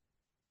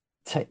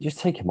 just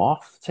take him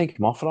off. Take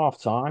him off at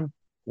half time.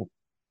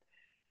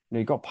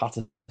 You got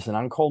Patterson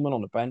and Coleman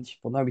on the bench,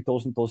 but no, he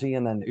doesn't, does he?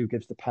 And then who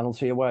gives the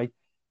penalty away?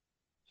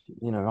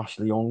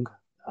 Ashley Young,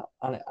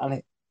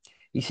 and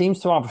he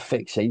seems to have a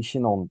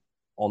fixation on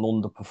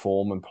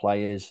underperforming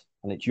players,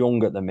 and it's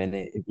Young at the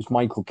minute. It was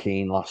Michael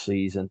Keane last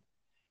season,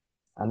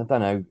 and I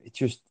don't know. It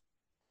just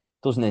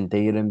doesn't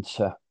endear him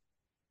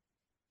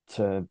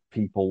to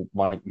people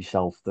like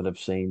myself that have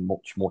seen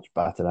much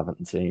better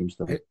Everton teams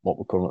than Who, what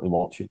we're currently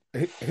watching.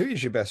 who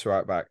is your best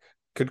right back?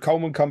 Could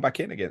Coleman come back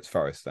in against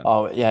Forest then?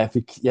 Oh yeah,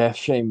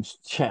 shame.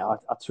 I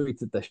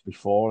tweeted this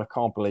before. I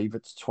can't believe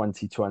it's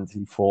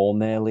 2024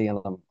 nearly, and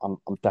I'm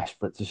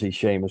desperate to see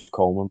Seamus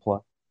Coleman play.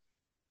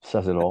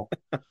 Says it all.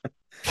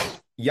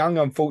 Young,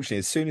 unfortunately,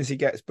 as soon as he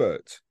gets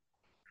booked,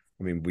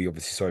 I mean, we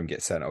obviously saw him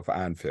get sent off at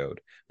Anfield,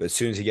 but as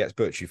soon as he gets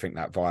booked, you think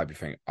that vibe, you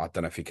think, I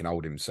don't know if he can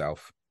hold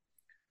himself.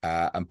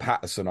 And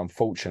Patterson,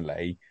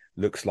 unfortunately,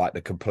 looks like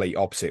the complete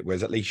opposite,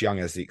 whereas at least Young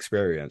has the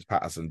experience.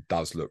 Patterson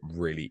does look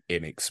really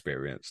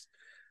inexperienced.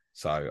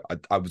 So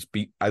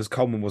as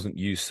Coleman wasn't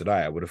used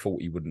today, I would have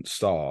thought he wouldn't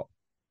start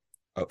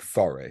at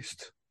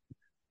Forest.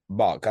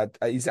 Mark,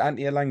 is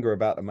Anthony Elanga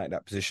about to make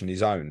that position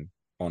his own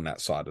on that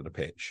side of the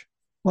pitch?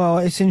 Well,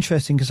 it's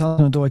interesting because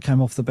Hudson-Odoi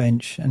came off the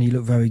bench and he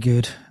looked very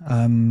good.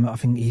 I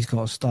think he's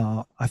got to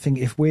start. I think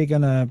if we're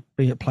going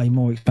to play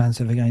more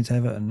expansive against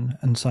Everton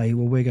and say,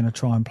 well, we're going to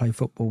try and play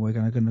football, we're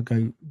going to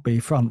go be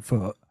front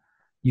foot,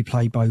 you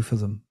play both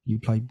of them. You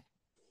play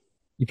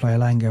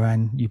Elanga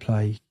and you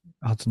play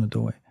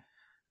Hudson-Odoi.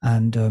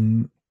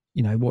 And,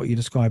 what you're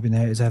describing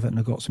there is Everton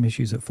have got some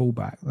issues at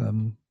fullback.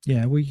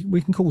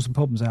 We can cause some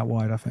problems out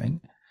wide, I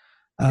think.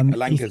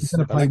 Alanga's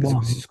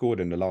obviously scored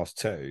in the last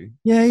 2.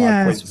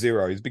 Yeah,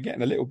 5.0. He's been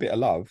getting a little bit of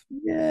love.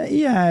 Yeah,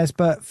 he has.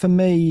 But for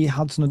me,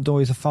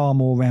 Hudson-Odoi is a far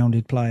more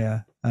rounded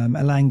player.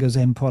 Elanga's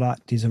end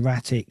product is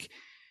erratic.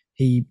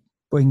 He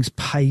brings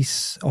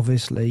pace,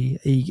 obviously.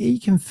 He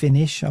can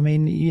finish. I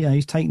mean,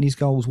 he's taken his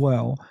goals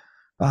well.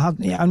 But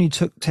it only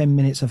took 10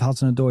 minutes of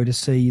Hudson-Odoi to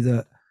see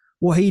that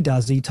what he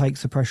does, he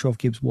takes the pressure off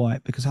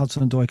Gibbs-White because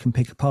Hudson-Odoi can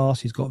pick a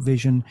pass. He's got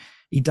vision.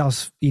 He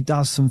does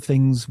some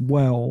things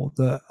well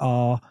that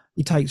are...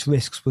 He takes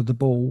risks with the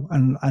ball,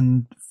 and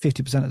 50%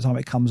 of the time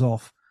it comes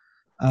off.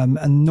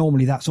 And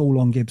normally that's all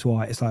on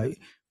Gibbs-White. It's like,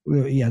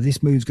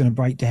 this move's going to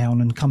break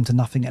down and come to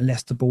nothing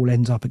unless the ball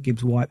ends up at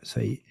Gibbs-White's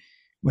feet.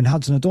 When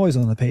Hudson-Odoi's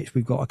on the pitch,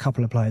 we've got a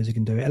couple of players who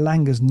can do it.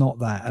 Elanga's not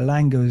that.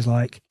 Elanga is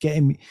like, get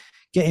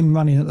him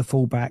running at the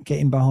fullback, get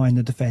him behind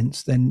the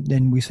defence,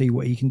 then we see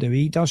what he can do.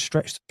 He does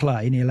stretch the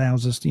play and he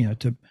allows us,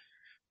 to...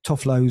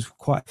 Toffolo's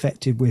quite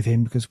effective with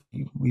him because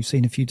we've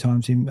seen a few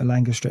times him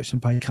Elanga stretch and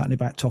play, cutting it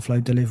back,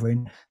 Toffolo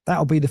delivering.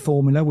 That'll be the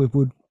formula with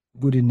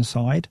Wood in the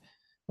side.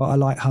 But I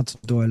like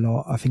Hudson-Odoi a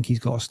lot. I think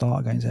he's got to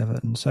start against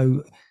Everton.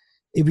 So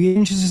it'd be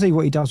interesting to see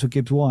what he does with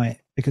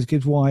Gibbs-White because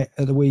Gibbs-White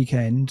at the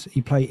weekend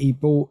he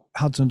brought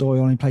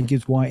Hudson-Odoi on. He played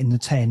Gibbs-White in the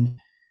 10,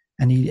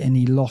 and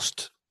he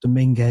lost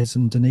Dominguez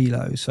and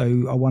Danilo.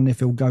 So I wonder if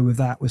he'll go with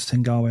that with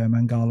Sengawa and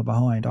Mangala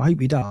behind. I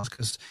hope he does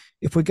because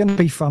if we're going to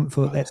be front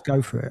foot, let's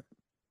go for it.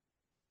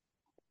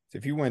 So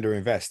if you wanted to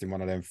invest in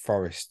one of them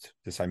Forest,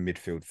 to say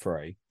midfield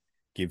 3,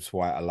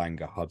 Gibbs-White,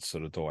 Elanga,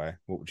 Hudson-Odoi,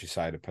 what would you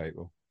say to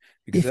people?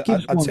 Because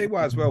I'd say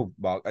why as well,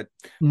 Mark.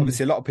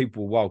 Obviously, a lot of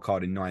people will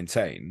wildcard in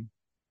 19.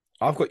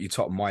 I've got you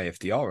top of my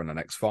FDR in the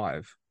next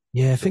 5.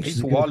 Yeah, so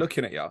people are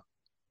looking at you.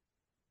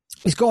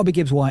 It's got to be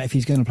Gibbs-White if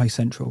he's going to play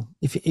central.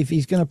 If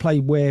he's going to play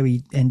where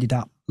he ended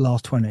up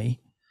last 20,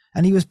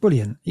 And he was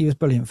brilliant. He was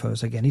brilliant for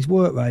us again. His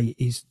work rate,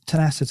 his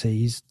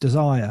tenacity, his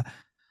desire.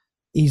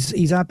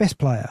 He's our best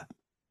player,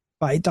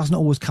 but it doesn't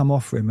always come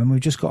off for him. And we've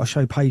just got to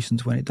show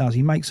patience when it does.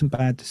 He makes some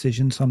bad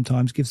decisions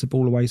sometimes, gives the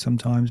ball away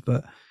sometimes,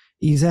 but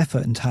his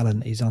effort and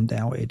talent is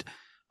undoubted.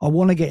 I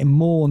want to get him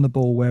more on the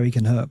ball where he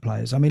can hurt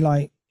players. I mean,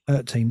 like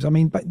hurt teams. I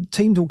mean, but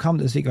teams will come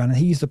to the City and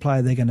he's the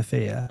player they're going to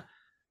fear.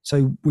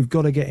 So we've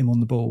got to get him on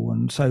the ball.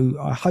 And so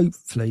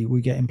hopefully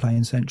we get him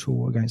playing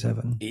central against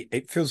Everton.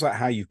 It feels like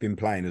how you've been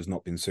playing has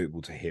not been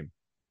suitable to him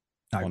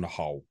on a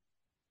whole.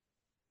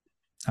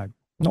 No,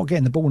 not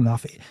getting the ball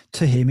enough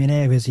to him in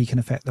areas he can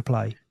affect the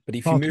play. But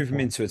if you move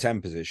him into a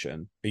 10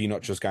 position, are you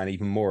not just going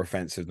even more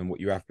offensive than what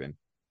you have been?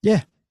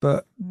 Yeah,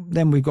 but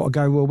then we've got to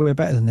go, well, we're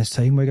better than this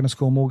team. We're going to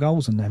score more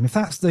goals than them. If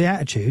that's the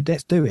attitude,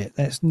 let's do it.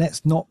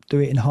 Let's not do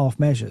it in half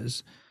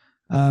measures.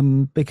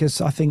 Because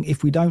I think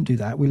if we don't do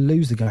that, we'll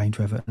lose the game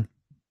to Everton.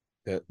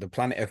 The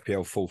Planet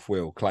FPL fourth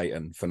wheel,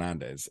 Clayton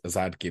Fernandez, has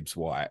had Gibbs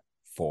White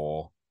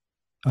for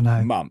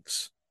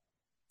months.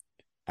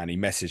 And he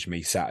messaged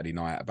me Saturday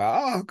night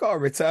about, I've got a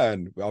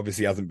return. Well,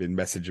 obviously, he hasn't been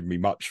messaging me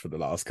much for the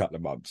last couple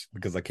of months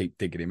because I keep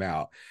digging him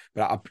out.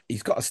 But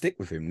he's got to stick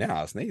with him now,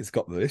 hasn't he? He's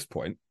got to this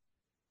point.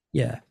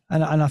 Yeah.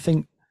 And I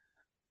think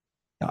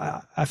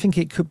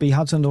it could be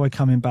Hudson-Odoi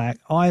coming back.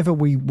 Either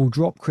we will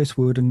drop Chris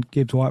Wood and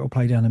Gibbs White will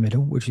play down the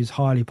middle, which is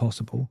highly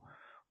possible,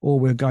 or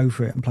we'll go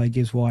for it and play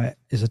Gibbs White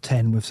as a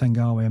 10 with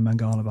Sengawi and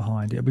Mangala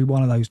behind. It'll be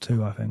one of those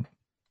two, I think.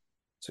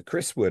 So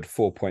Chris Wood,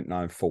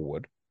 4.9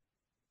 forward.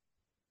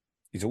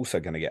 He's also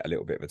going to get a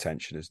little bit of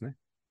attention, isn't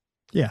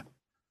he? Yeah.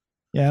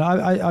 Yeah,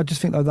 I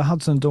just think, though, the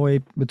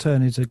Hudson-Odoi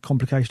return is a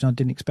complication I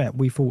didn't expect.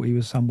 We thought he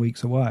was some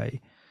weeks away.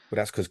 Well,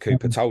 that's because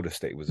Cooper told us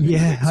that it was.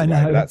 I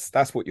know.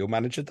 That's what your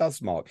manager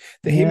does, Mark.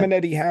 Him and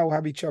Eddie Howe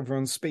have each other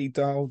on speed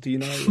dial. Do you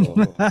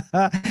know?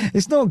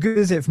 It's not good,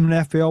 is it, from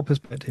an FPL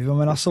perspective? I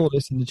mean, I saw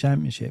this in the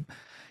Championship.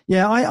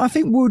 Yeah, I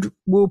think Wood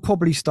will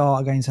probably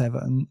start against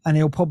Everton,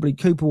 and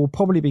Cooper will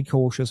probably be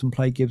cautious and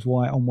play Gibbs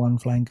White on one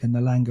flank and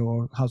Elanga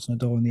or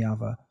Hudson-Odoi on the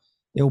other.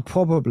 He'll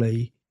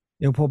probably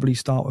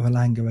start with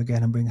Elanga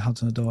again and bring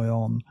Hudson-Odoi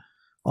on.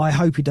 I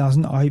hope he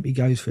doesn't. I hope he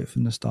goes for it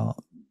from the start.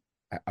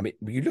 I mean,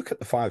 when you look at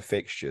the 5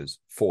 fixtures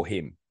for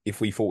him,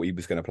 if we thought he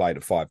was going to play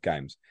the 5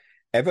 games,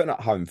 Everton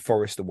at home,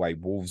 Forest away,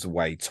 Wolves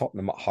away,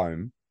 Tottenham at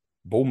home,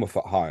 Bournemouth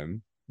at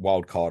home,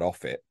 wild card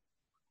off it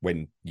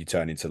when you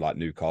turn into like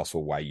Newcastle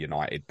away,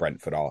 United,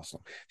 Brentford,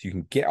 Arsenal. So you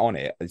can get on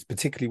it. It's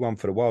particularly one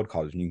for the wild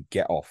cards and you can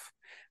get off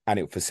and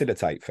it'll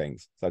facilitate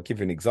things. So I'll give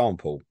you an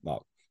example,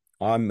 Mark.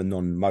 I'm a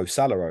non-Mo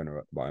Salah owner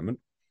at the moment.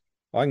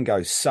 I can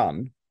go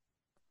Son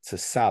to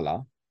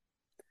Salah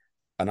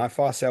and if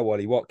I sell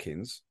Wally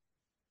Watkins,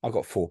 I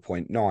got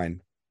 4.9.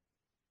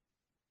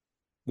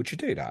 Would you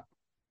do that?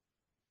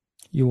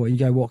 You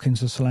go Watkins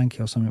to Solanke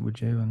or something,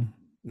 would you? And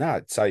no,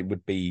 I'd say it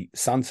would be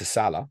Son to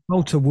Salah.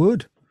 Oh, to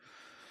Wood.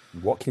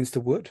 Watkins to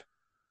Wood.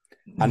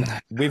 And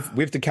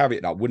with the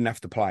caveat that I wouldn't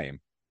have to play him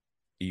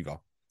either.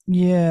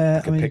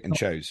 Yeah. I mean, pick and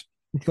choose.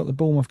 He's got the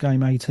Bournemouth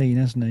game 18,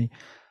 hasn't he?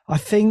 I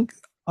think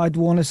I'd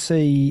want to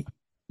see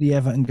the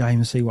Everton game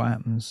and see what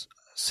happens.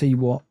 See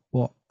what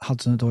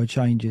Hudson-Odoi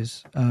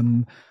changes.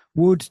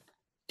 Wood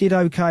did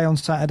okay on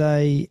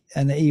Saturday,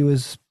 and he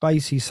was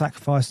basically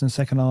sacrificed in the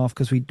second half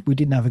because we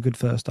didn't have a good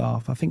first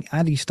half. I think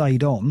had he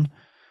stayed on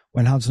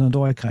when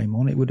Hudson-Odoi came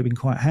on, it would have been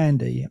quite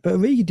handy. But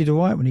Origi did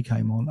all right when he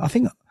came on. I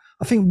think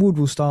Wood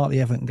will start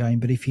the Everton game,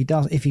 but if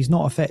he's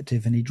not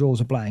effective and he draws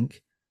a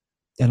blank,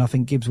 then I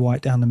think Gibbs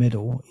White down the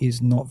middle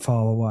is not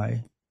far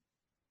away.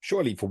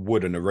 Surely for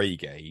Wood and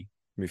Origi,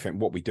 we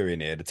think what we're doing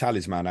here, the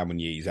talisman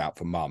Amonyi's out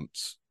for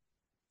months.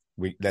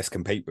 Let's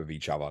compete with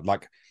each other.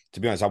 Like, to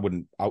be honest,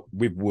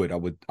 with Wood,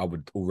 I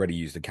would already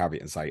use the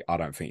caveat and say I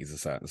don't think he's a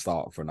certain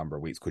starter for a number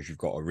of weeks because you've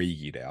got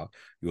Origi there.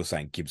 You're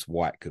saying Gibbs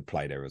White could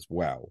play there as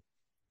well.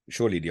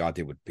 Surely the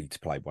idea would be to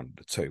play one of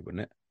the two,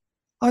 wouldn't it?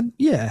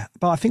 Yeah,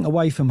 but I think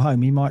away from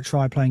home, he might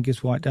try playing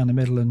Gibbs White down the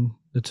middle and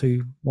the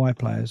 2 wide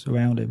players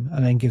around him,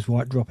 and then Gibbs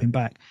White dropping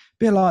back.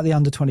 Bit like the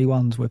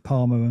under-21s with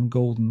Palmer and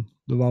Gordon,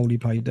 the role he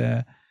played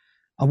there.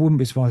 I wouldn't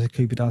be surprised if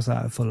Cooper does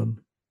that at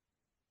Fulham.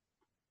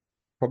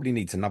 Probably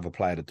needs another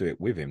player to do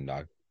it with him,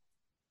 though.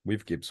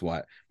 With Gibbs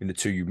White. I mean, the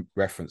 2 you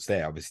referenced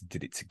there obviously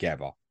did it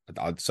together.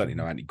 I certainly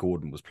know Andy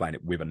Gordon was playing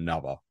it with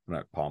another. I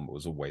know Palmer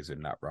was always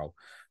in that role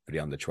for the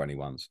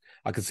under-21s.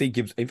 I could see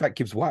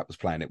Gibbs White was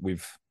playing it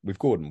with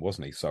Gordon,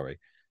 wasn't he? Sorry.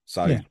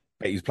 So yeah.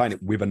 But he was playing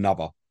it with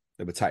another.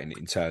 They were taking it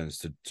in turns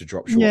to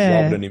drop short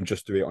rather than him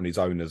just do it on his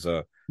own as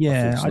a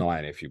false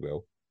 9, if you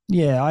will.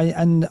 Yeah,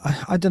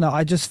 I don't know.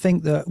 I just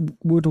think that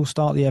Wood will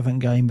start the Everton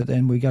game, but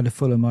then we go to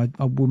Fulham. I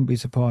wouldn't be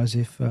surprised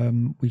if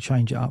we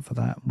change it up for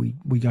that.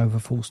 We go for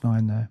false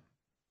 9 there.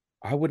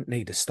 I wouldn't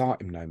need to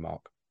start him, no,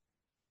 Mark.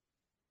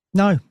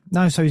 No.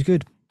 So he's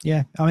good.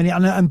 Yeah, I mean,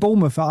 and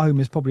Bournemouth at home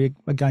is probably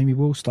a game he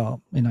will start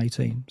in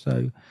 18.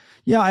 So,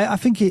 yeah, I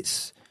still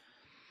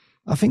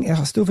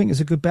think it's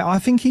a good bet. I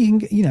think he can.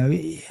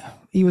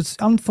 He was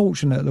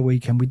unfortunate at the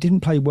weekend. We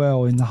didn't play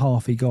well in the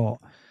half he got.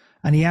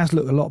 And he has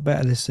looked a lot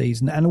better this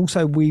season. And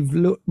also, we've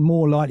looked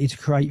more likely to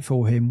create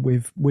for him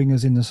with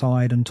wingers in the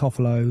side and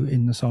Toffolo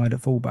in the side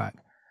at fullback.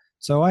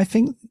 So I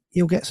think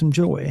he'll get some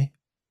joy.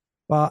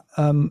 But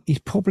he's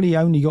probably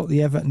only got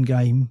the Everton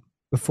game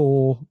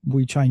before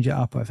we change it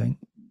up, I think.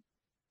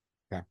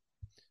 Yeah.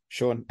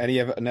 Sean, any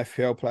Everton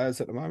FPL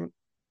players at the moment?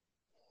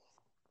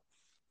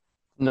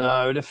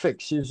 No, the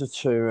fixtures are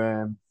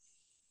too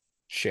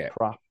Shit.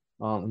 crap,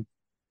 aren't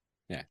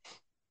they? Yeah.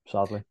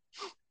 Sadly.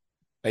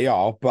 They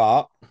are,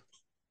 but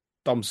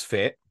Dom's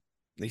fit.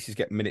 At least he's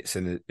getting minutes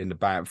in the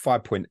bag.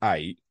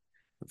 5.8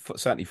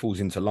 certainly falls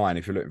into line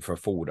if you're looking for a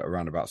forward at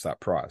around about that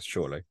price,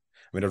 surely. I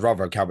mean, I'd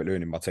rather have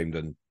Calvert-Lewin in my team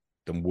than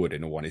Wood,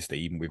 in all honesty,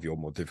 even with your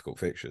more difficult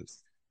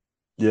fixtures.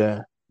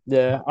 Yeah.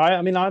 Yeah.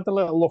 I mean, I had a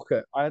little look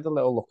at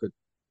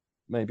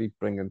maybe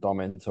bringing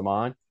Dom into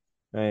mine.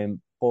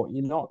 But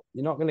you're not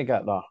going to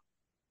get that.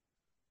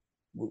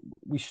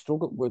 We're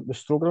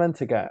struggling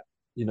to get,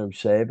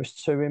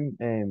 service to him,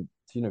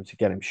 to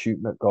get him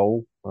shooting at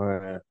goal.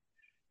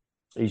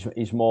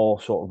 He's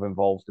more sort of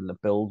involved in the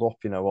build up,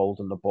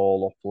 holding the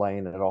ball up,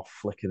 laying it off,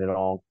 flicking it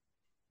on.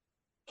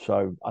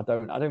 So I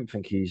don't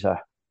think he's a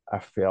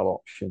FPL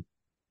option.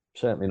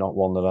 Certainly not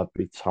one that I'd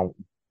be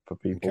touting for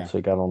people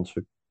to get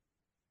onto.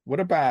 What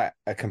about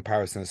a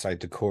comparison to, say,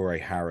 Decore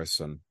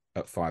Harrison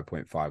at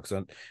 5.5? Because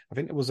I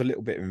think there was a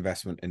little bit of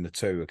investment in the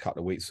two a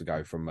couple of weeks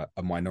ago from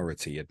a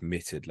minority,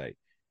 admittedly. Do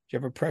you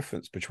have a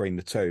preference between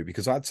the two?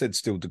 Because I'd said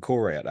still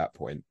Decore at that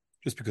point,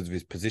 just because of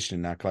his position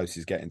and how close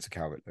he's getting to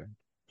Calvert-Lewin.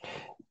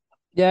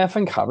 Yeah, I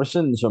think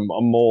Harrison's a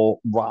more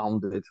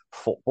rounded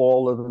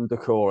footballer than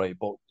Decore,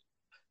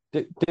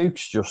 but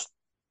Duke's just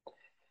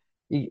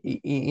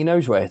he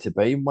knows where to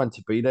be and when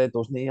to be there,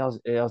 doesn't he? He has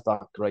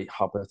that great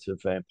habit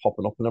of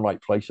popping up in the right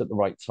place at the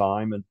right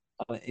time, and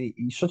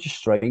he's such a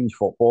strange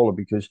footballer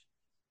because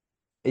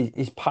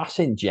his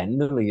passing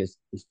generally is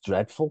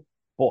dreadful,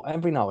 but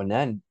every now and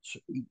then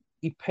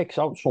he picks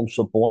out some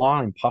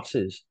sublime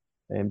passes.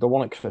 The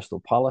one at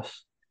Crystal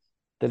Palace,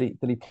 did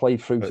he play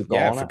through to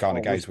Garner? Yeah, for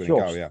Garner Gaze when he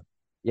go, yeah.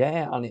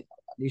 Yeah, and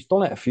he's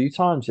done it a few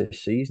times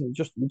this season.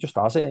 He just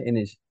has it in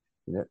his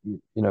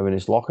in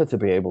his locker to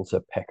be able to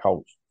pick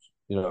out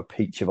a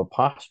peach of a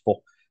pass, but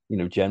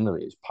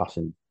generally it's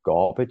passing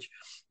garbage.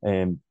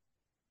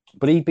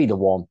 But he'd be the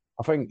one.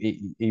 I think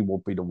he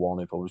would be the one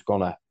if I was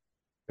gonna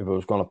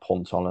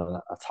punt on an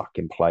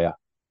attacking player.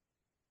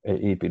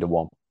 He'd be the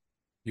one.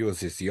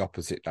 Yours is the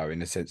opposite though, in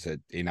the sense that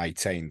in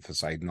 18 for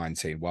say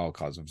 19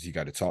 wildcards, obviously you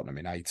go to Tottenham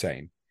in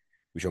 18,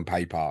 which on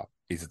paper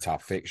is a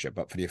tough fixture,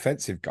 but for the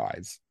offensive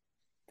guys,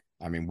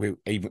 I mean, we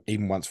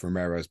even once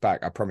Romero's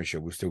back, I promise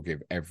you, we'll still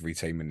give every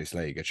team in this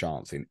league a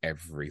chance in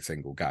every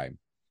single game.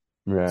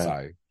 Yeah.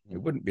 So it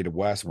wouldn't be the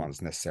worst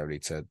ones necessarily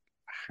to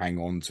hang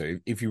on to.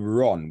 If you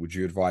were on, would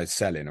you advise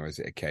selling or is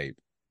it a keep?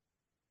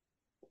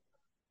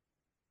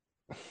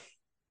 I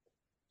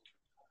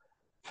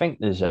think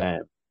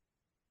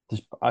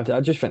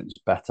I just think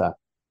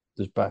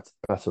there's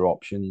better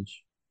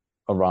options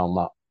around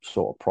that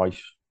sort of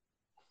price.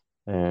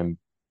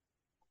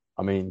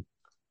 I mean,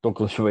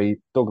 Douglas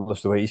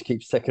Luiz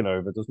keeps ticking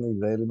over, doesn't he?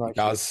 Really nice. He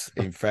does,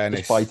 in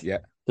fairness,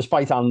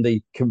 despite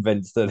Andy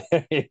convinced that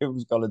it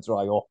was going to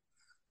dry up.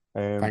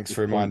 Thanks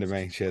for reminding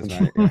me. Cheers,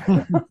 mate.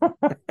 Yeah.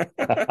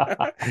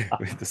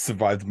 We've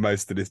survived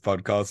most of this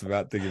podcast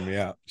without digging me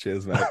out.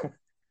 Cheers, mate.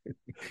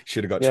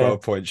 Should have got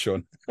 12 points,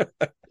 Sean.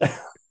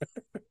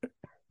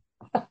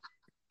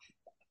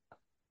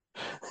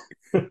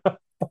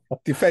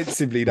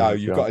 Defensively, though,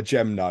 you've got a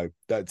gem, though.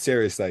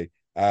 Seriously,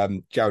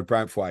 Jared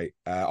Branthwaite,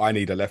 I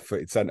need a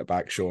left-footed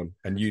centre-back, Sean,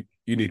 and you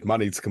need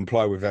money to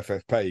comply with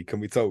FFP. Can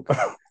we talk?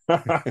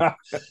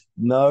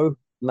 No.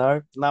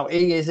 Now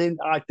he is in.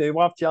 I do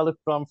have Jared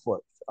Branthwaite.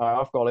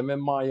 I've got him in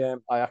my.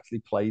 I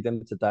actually played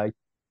him today.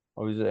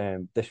 I was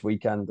this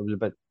weekend. I was a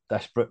bit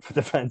desperate for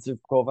defensive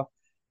cover,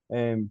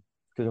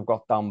 because I've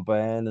got Dan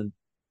Burn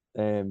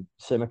and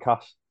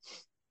Simicast,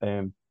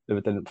 who I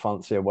didn't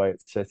fancy away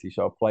at City.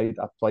 So I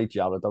played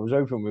Jared. I was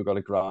hoping we were going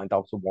to grind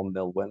out a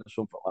 1-0 win or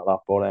something like that.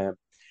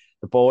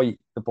 But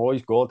the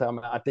boy's good. I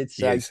mean, I did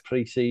say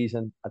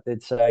pre-season. I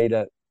did say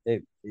that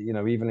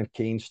even if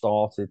Keane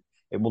started,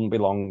 it wouldn't be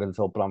long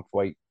until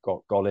Branthwaite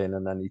got in,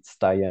 and then he'd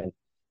stay in.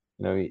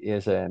 He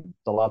is the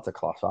lad's a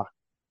class act.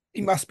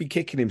 He must be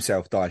kicking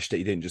himself, Dyche, that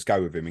he didn't just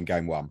go with him in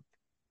game one.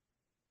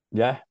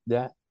 Yeah.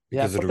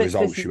 Because of the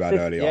results you had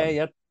early on.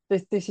 Yeah.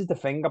 This is the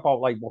thing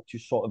about what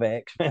just sort of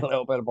irks me a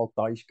little bit about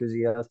Dyche, because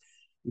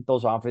he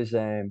does have his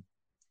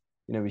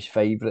his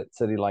favourites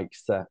that he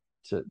likes to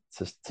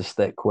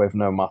stick with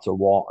no matter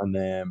what,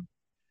 and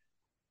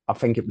I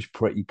think it was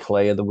pretty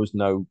clear there was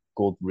no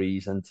good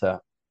reason to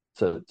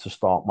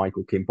start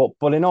Michael Keane.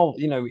 But in all,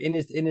 in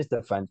his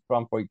defence,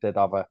 Branthwaite did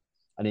have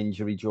an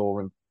injury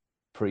during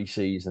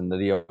pre-season that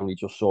he only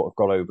just sort of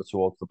got over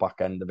towards the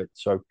back end of it.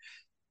 So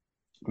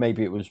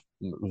maybe it was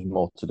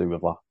more to do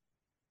with that.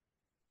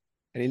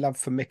 Any love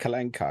for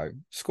Mikalenko?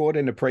 Scored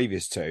in the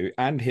previous two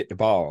and hit the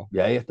bar.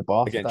 Yeah, he hit the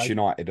bar against today.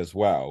 United as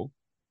well.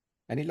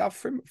 Any love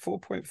for him at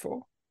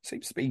 4.4?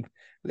 Seems to be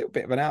a little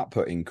bit of an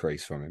output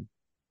increase from him.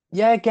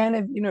 Yeah, again,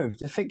 if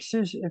the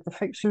fixtures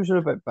are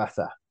a bit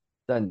better,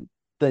 then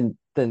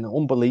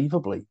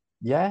unbelievably,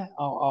 yeah,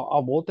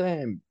 I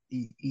would.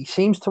 He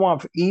seems to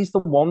have. He's the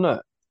one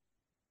that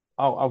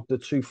out the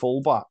two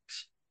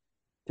fullbacks.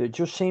 There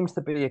just seems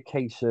to be a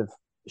case of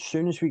as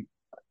soon as we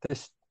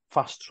this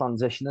fast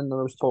transitioning that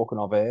I was talking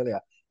of earlier,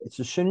 it's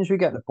as soon as we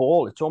get the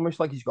ball, it's almost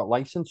like he's got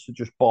license to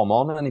just bomb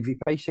on. And if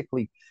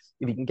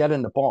he can get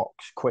in the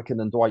box quicker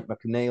than Dwight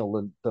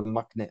McNeil, than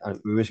McNeil,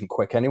 who isn't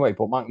quick anyway,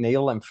 but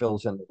McNeil then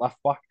fills in the left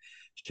back.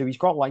 So he's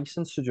got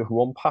license to just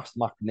run past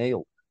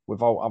McNeil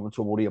without having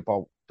to worry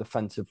about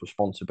defensive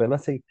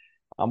responsibility.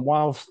 And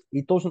whilst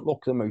he doesn't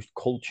look the most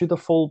cultured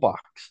of fullbacks,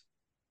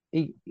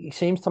 he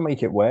seems to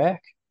make it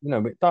work.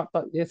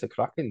 That is a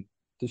cracking.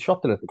 The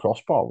shot that hit the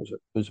crossbar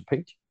was a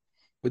peach.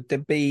 Would there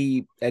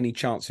be any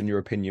chance, in your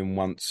opinion,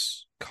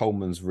 once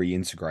Coleman's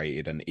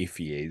reintegrated, and if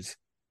he is,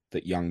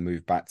 that Young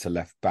moved back to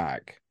left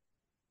back?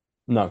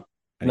 No,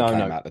 And he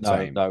came out the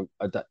team? no.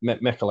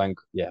 Mikalenko,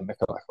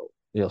 Mikalenko,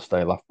 he'll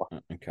stay left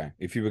back. Okay.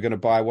 If you were going to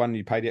buy one,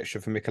 you pay the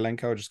extra for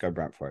Mikalenko, or just go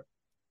Brent for it?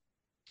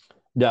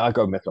 Yeah, I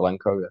go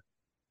Mikalenko.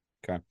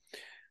 Yeah. Okay.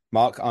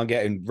 Mark, I'm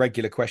getting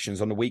regular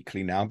questions on the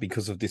weekly now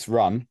because of this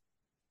run.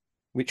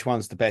 Which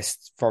one's the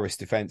best Forest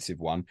defensive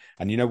one?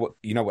 And you know what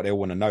they all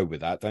want to know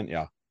with that, don't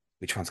you?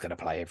 Which one's going to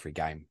play every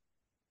game?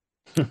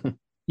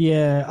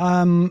 Yeah,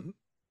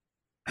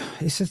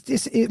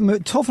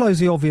 Toffolo's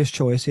the obvious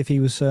choice if he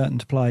was certain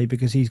to play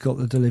because he's got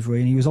the delivery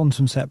and he was on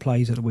some set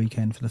plays at the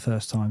weekend for the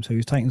first time, so he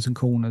was taking some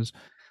corners.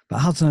 But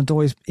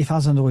if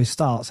Hudson-Odoi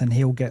starts, then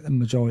he'll get the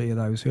majority of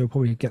those. He'll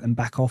probably get them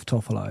back off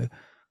Toffolo.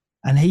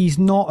 And he's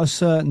not a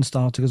certain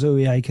starter because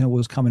Aurier can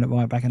always come in at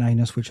right back and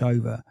Aina switch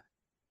over.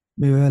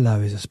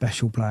 Murillo is a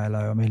special player,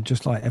 though. I mean,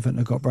 just like Everton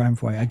have got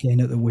Branthwaite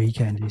again at the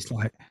weekend,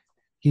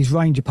 his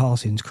range of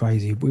passing is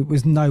crazy.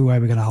 There's no way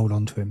we're going to hold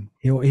on to him.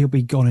 He'll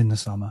be gone in the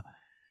summer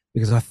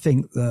because I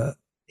think that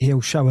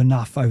he'll show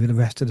enough over the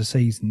rest of the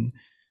season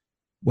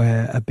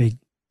where a big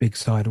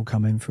side will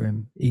come in for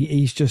him.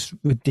 He's just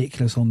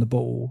ridiculous on the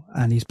ball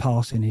and his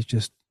passing is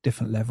just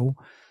different level.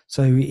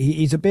 So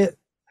he's a bit.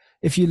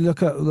 If you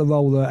look at the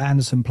role that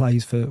Anderson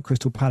plays for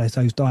Crystal Palace,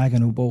 those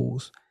diagonal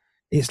balls,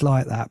 it's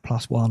like that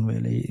 +1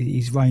 really.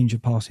 His range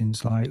of passing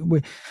is like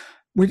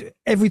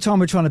every time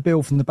we're trying to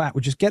build from the back, we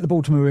just get the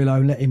ball to Murillo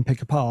and let him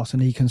pick a pass,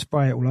 and he can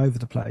spray it all over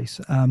the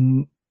place.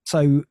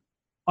 So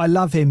I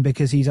love him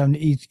because he's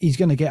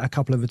going to get a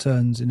couple of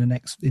returns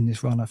in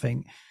this run, I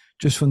think,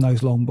 just from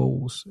those long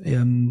balls.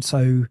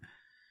 So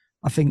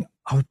I think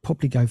I would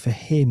probably go for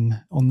him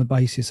on the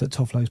basis that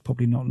Toffolo's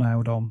probably not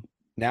nailed on.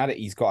 Now that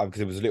he's got, because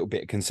there was a little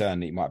bit of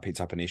concern that he might have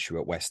picked up an issue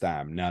at West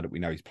Ham. Now that we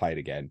know he's played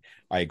again,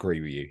 I agree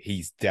with you.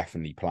 He's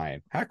definitely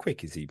playing. How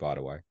quick is he, by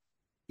the way?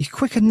 He's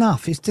quick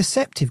enough. It's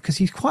deceptive because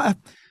he's quite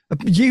a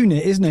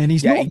unit, isn't he? And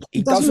he's not.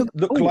 He doesn't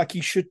look like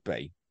he should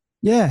be.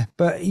 Yeah,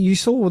 but you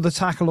saw the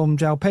tackle on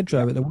João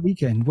Pedro at the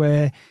weekend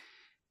where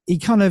he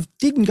kind of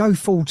didn't go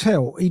full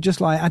tilt. He just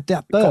had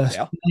that burst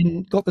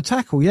and got the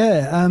tackle.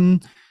 Yeah.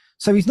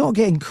 So he's not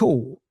getting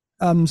caught.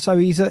 So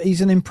he's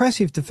an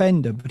impressive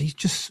defender, but he's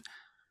just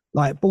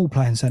like ball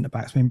playing centre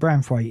backs. I mean,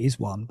 Branthwaite is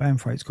one.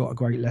 Branthwaite's got a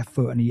great left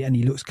foot and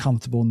he looks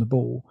comfortable on the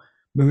ball.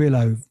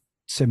 Murillo,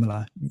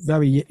 similar,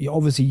 very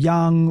obviously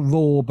young,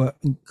 raw, but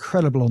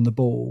incredible on the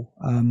ball.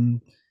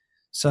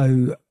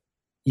 So,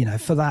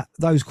 for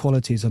those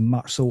qualities are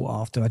much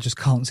sought after. I just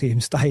can't see him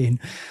staying.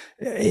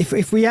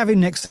 If we have him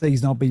next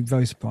season, I'll be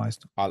very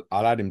surprised. I'll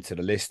add him to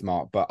the list,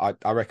 Mark, but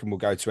I reckon we'll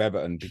go to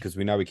Everton because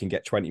we know we can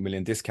get 20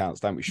 million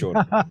discounts, don't we,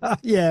 Sean?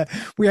 Yeah,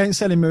 we ain't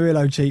selling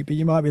Murillo cheap, but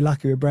you might be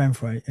lucky with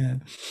Branthwaite. Yeah,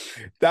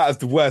 that was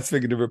the worst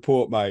thing in the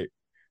report, mate.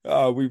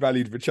 Oh, we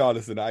valued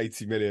Richarlison at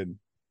 80 million.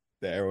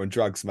 They're on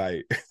drugs,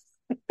 mate.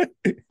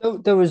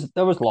 There was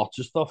lots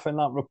of stuff in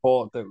that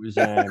report that was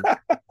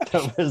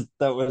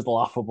that was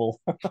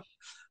laughable.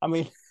 I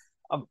mean,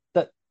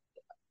 that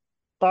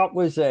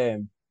was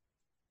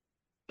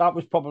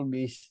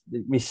probably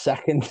my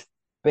second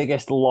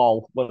biggest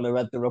lol when I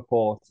read the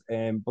report.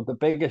 But the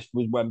biggest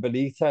was when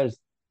Benitez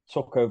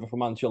took over from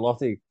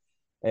Ancelotti,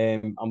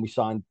 and we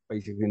signed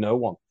basically no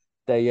one.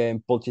 They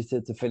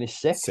budgeted to finish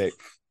sixth.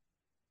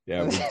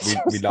 Yeah,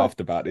 we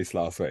laughed about this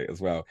last week as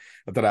well.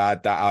 I don't know how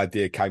that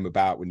idea came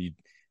about when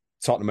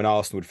Tottenham and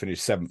Arsenal would finish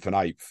 7th and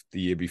 8th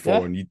the year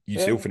before, and you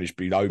still finished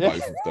below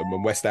both of them,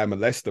 and West Ham and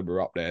Leicester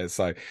were up there.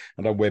 So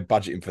I know where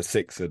budgeting for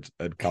 6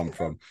 had come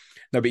from.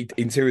 No, but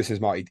in seriousness,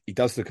 Mark, he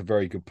does look a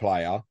very good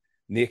player.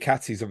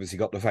 Niakati's obviously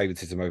got the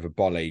favouritism over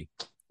Bolly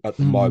at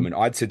the moment.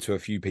 I'd said to a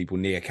few people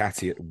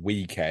Niakati at the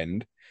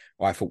weekend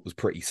I thought was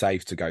pretty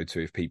safe to go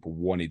to if people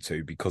wanted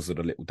to because of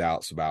the little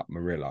doubts about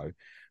Murillo.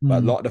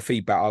 But a lot of the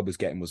feedback I was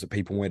getting was that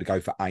people wanted to go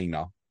for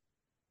Aina.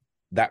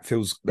 That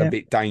feels a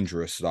bit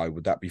dangerous, though.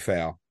 Would that be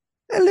fair?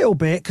 A little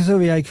bit, because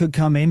Aurier could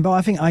come in, but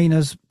I think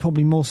Aina's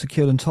probably more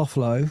secure than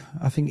Toffolo.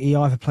 I think he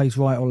either plays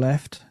right or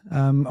left.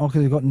 Because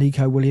we've got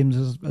Nico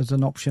Williams as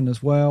an option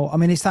as well. I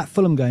mean, it's that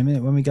Fulham game,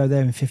 isn't it? When we go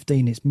there in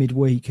 15, it's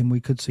midweek and we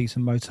could see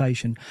some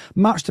rotation.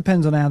 Much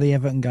depends on how the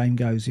Everton game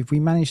goes. If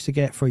we manage to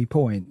get 3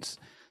 points,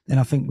 then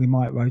I think we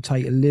might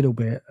rotate a little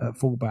bit at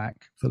fullback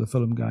for the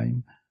Fulham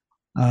game.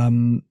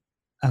 And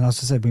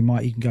as I said, we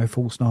might even go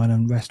false nine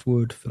and rest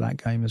Wood for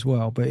that game as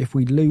well. But if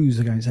we lose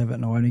against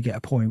Everton or only get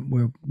a point,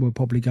 we'll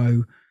probably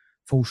go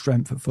full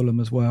strength at Fulham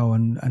as well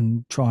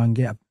and try and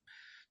get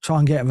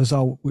a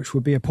result, which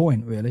would be a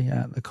point really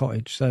at the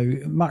Cottage. So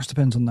much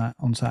depends on that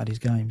on Saturday's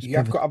games. You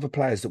have got other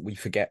players that we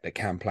forget that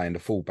can play in the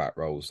fullback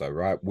roles though,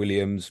 right?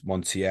 Williams,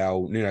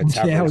 Montiel,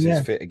 Tavares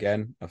is fit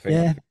again, I think.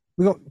 Yeah,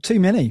 we've got too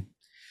many.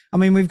 I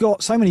mean, we've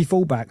got so many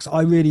fullbacks.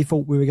 I really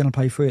thought we were going to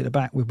play three at the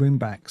back with wing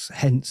backs,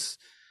 hence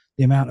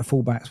the amount of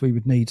fullbacks we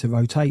would need to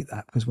rotate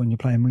that, because when you're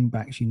playing wing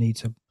backs, you need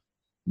to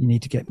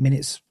get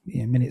minutes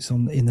in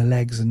the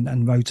legs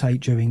and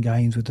rotate during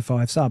games with the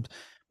 5 subs.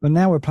 But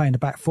now we're playing the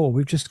back 4.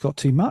 We've just got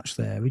too much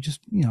there. We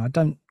just, I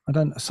don't.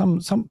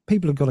 Some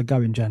people have got to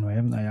go in January,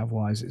 haven't they?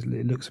 Otherwise, it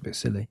looks a bit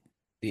silly.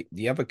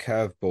 The other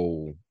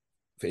curveball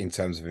in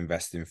terms of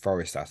investing in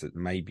Forest assets,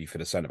 maybe for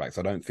the centre backs.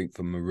 I don't think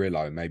for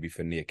Murillo, maybe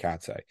for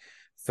Niakate.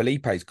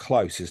 Felipe's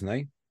close, isn't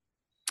he?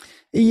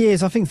 He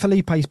is. I think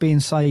Felipe's being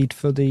saved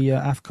for the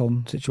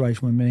AFCON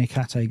situation when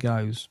Niakate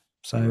goes.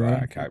 So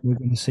okay. We're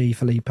going to see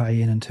Felipe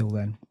in until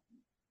then.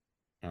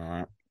 All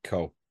right,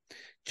 cool.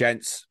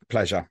 Gents,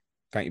 pleasure.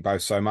 Thank you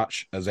both so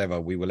much. As ever,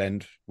 we will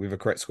end with a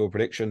correct score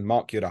prediction.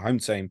 Mark, you're the home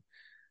team.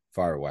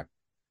 Fire away.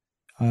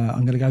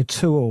 I'm going to go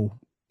 2-2.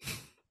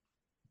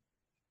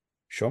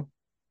 Sure.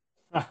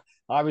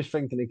 I was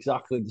thinking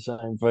exactly the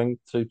same thing,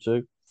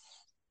 2-2.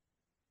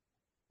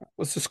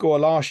 What's the score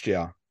last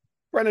year?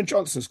 Brennan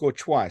Johnson scored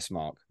twice,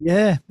 Mark.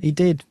 Yeah, he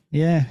did.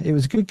 Yeah, it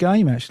was a good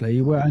game, actually.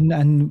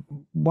 And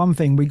one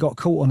thing, we got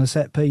caught on a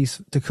set piece.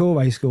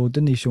 Decore scored,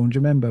 didn't he, Sean? Do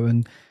you remember?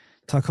 And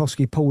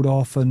CotC pulled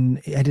off and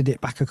headed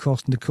it back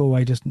across, and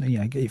Decore just,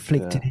 it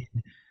flicked it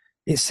in.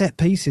 It's set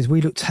pieces.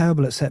 We look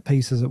terrible at set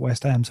pieces at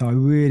West Ham, so I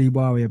really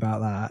worry about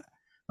that.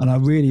 And I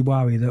really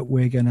worry that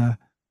we're going to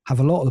have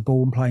a lot of the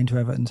ball and play into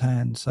Everton's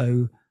hands.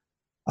 So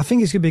I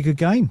think it's going to be a good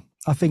game.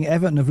 I think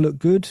Everton have looked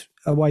good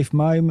away from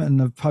home and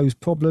have posed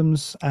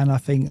problems, and I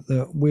think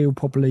that we'll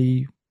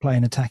probably play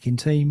an attacking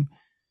team.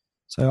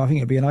 So I think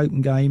it'll be an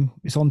open game.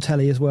 It's on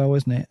telly as well,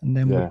 isn't it? And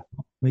then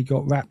we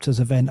got Raptors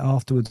event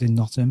afterwards in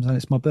Nottingham, and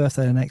it's my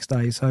birthday the next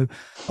day, so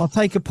I'll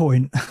take a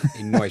point.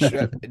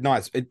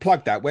 Nice.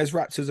 Plug that. Where's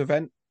Raptors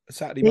event?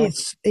 Saturday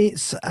night?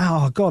 It's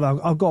oh god,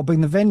 I've got to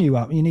bring the venue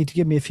up. You need to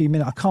give me a few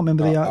minutes. I can't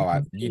remember the. All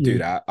right, you do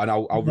that, and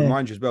I'll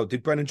remind you as well.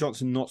 Did Brennan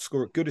Johnson not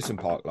score at Goodison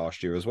Park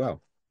last year as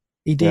well?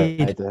 He did.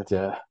 Yeah, he did,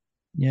 yeah.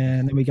 Yeah,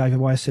 and then we gave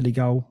away a silly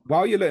goal.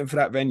 While you're looking for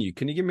that venue,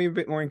 can you give me a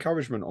bit more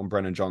encouragement on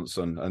Brennan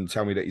Johnson and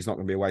tell me that he's not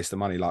going to be a waste of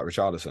money like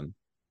Richarlison?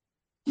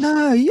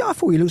 No, yeah, I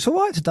thought he looked all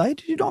right today.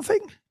 Did you not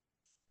think?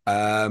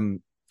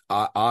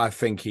 I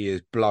think he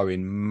is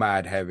blowing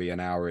mad heavy an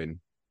hour in.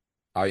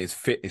 His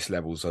fitness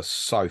levels are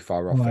so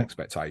far off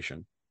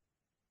expectation.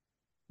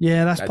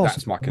 Yeah, that's possible.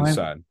 That's my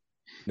concern.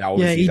 Now,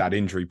 obviously, he's had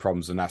injury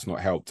problems and that's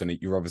not helped. And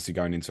you're obviously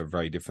going into a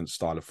very different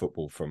style of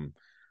football from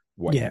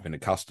what you've been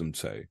accustomed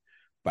to.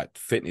 But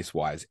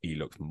fitness-wise, he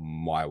looked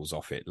miles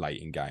off it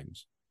late in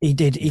games. He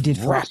did. He did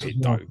for rapid, us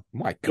though.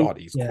 My God,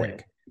 he's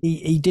quick.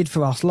 He did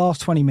for us.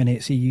 Last 20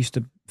 minutes, he used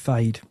to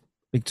fade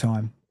big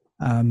time.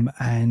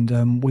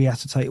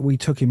 We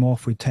took him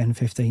off with 10,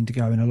 15 to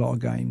go in a lot of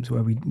games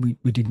where we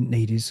didn't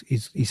need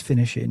his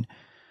finishing.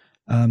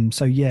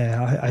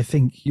 I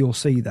think you'll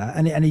see that.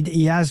 And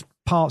he has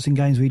parts in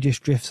games where he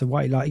just drifts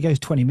away. Like he goes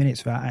 20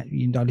 minutes without,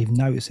 you don't even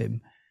notice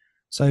him.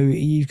 So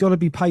you've got to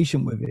be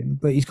patient with him,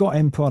 but he's got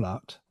end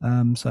product.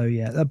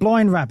 The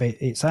Blind Rabbit,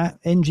 it's at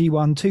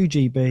NG1,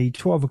 2GB,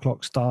 12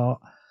 o'clock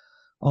start.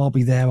 I'll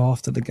be there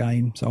after the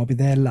game, so I'll be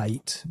there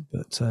late.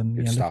 But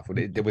good stuff.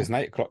 Well, there was an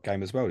 8 o'clock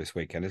game as well this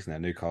weekend, isn't there?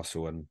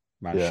 Newcastle and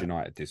Manchester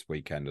United this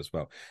weekend as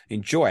well.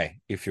 Enjoy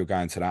if you're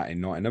going to that in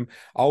Nottingham.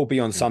 I'll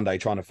be on Sunday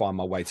trying to find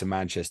my way to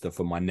Manchester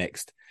for my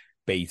next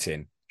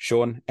beating.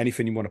 Sean,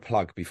 anything you want to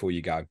plug before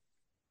you go?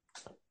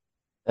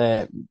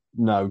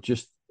 No,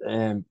 just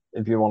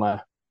if you want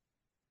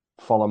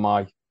to follow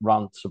my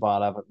rants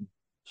about Everton,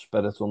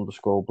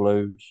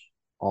 Spirit_Blues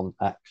on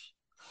X.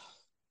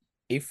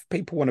 If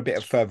people want a bit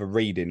of further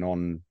reading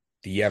on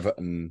the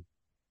Everton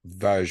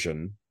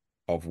version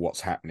of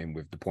what's happening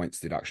with the points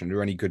deduction, are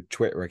there any good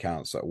Twitter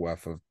accounts that are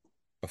worth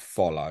a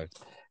follow?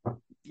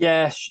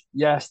 Yes.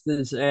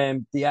 There's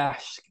the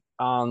Ask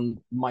and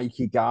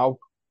Mikey Gow.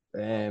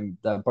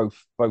 They're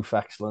both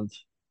excellent.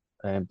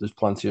 There's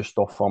plenty of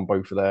stuff on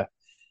both of their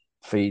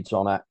feeds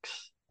on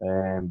X.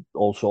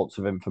 All sorts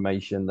of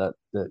information that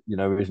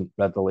isn't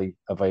readily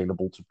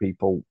available to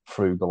people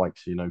through the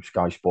likes of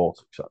Sky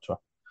Sports, etc.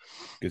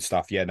 Good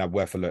stuff. Yeah, no,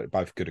 worth a look.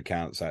 Both good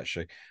accounts,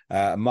 actually.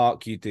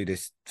 Mark, you do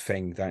this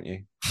thing, don't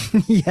you?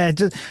 Yeah,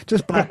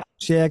 just Black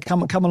Box. Yeah,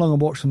 come along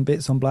and watch some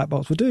bits on Black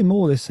Box. We're doing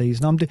more this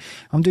season.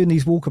 I'm doing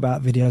these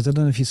walkabout videos. I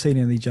don't know if you've seen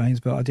any, James,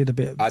 but I did a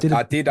bit.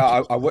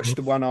 I watched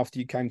the one after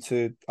you came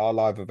to our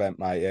live event,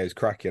 mate. Yeah, it was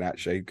cracking,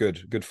 actually.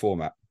 Good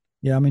format.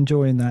 Yeah, I'm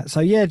enjoying that.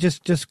 So yeah,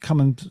 just come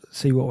and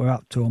see what we're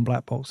up to on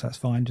Black Box. That's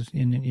fine. Just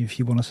if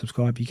you want to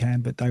subscribe, you can,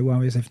 but no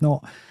worries if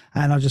not.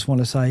 And I just want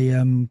to say,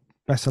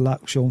 best of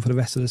luck, Sean, for the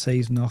rest of the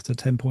season after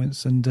 10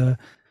 points. And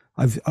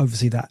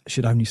obviously that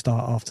should only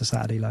start after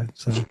Saturday, though.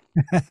 So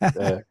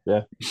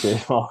yeah.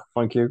 Cheers, Mark.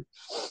 Thank you.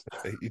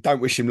 You don't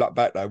wish him luck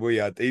back, though, will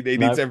you? He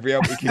needs every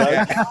help he can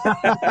get.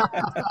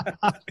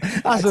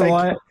 That's all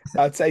right.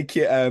 I'll take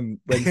it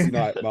Wednesday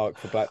night, Mark,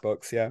 for Black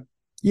Box. Yeah.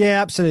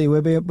 Yeah, absolutely.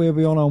 We'll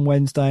be on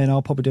Wednesday, and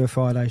I'll probably do a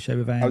Friday show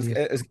with Andy.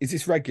 Is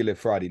this regular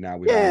Friday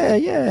now?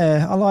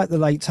 Yeah. I like the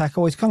late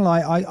tackle. It's kind of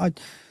like I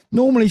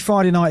normally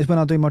Friday night is when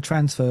I do my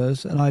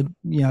transfers, and I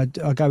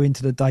go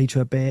into the data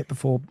a bit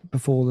before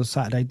the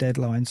Saturday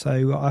deadline.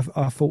 So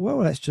I thought, well,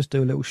 let's just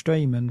do a little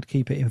stream and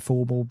keep it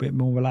informal, a bit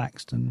more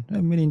relaxed, and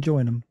I'm really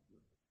enjoying them.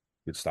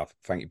 Good stuff.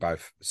 Thank you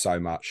both so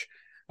much.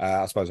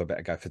 I suppose I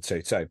better go for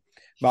two too.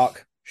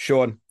 Mark,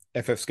 Sean,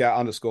 FF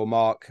Scout _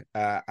 Mark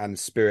and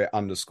Spirit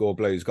 _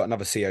 Blues. Got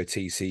another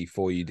COTC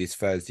for you this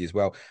Thursday as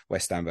well.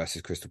 West Ham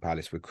versus Crystal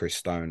Palace with Chris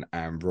Stone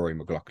and Rory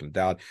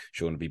McLaughlin-Dowd.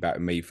 Sean will be back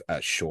with me.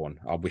 Sean,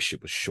 I wish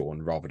it was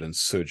Sean rather than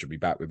Sudge, will be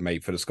back with me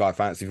for the Sky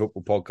Fantasy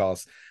Football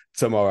Podcast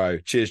tomorrow.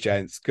 Cheers,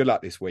 gents. Good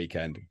luck this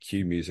weekend.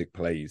 Cue music,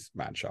 please.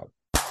 Man Shark.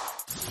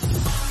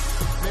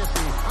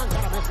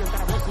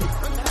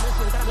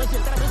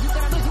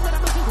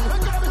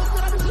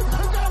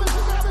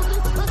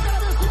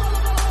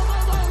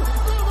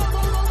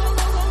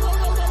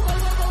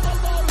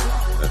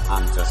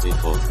 Fantasy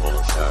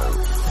Football Show.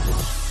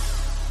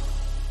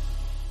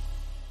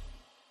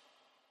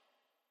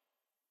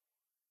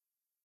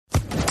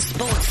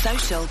 Sports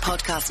Social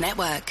Podcast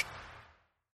Network.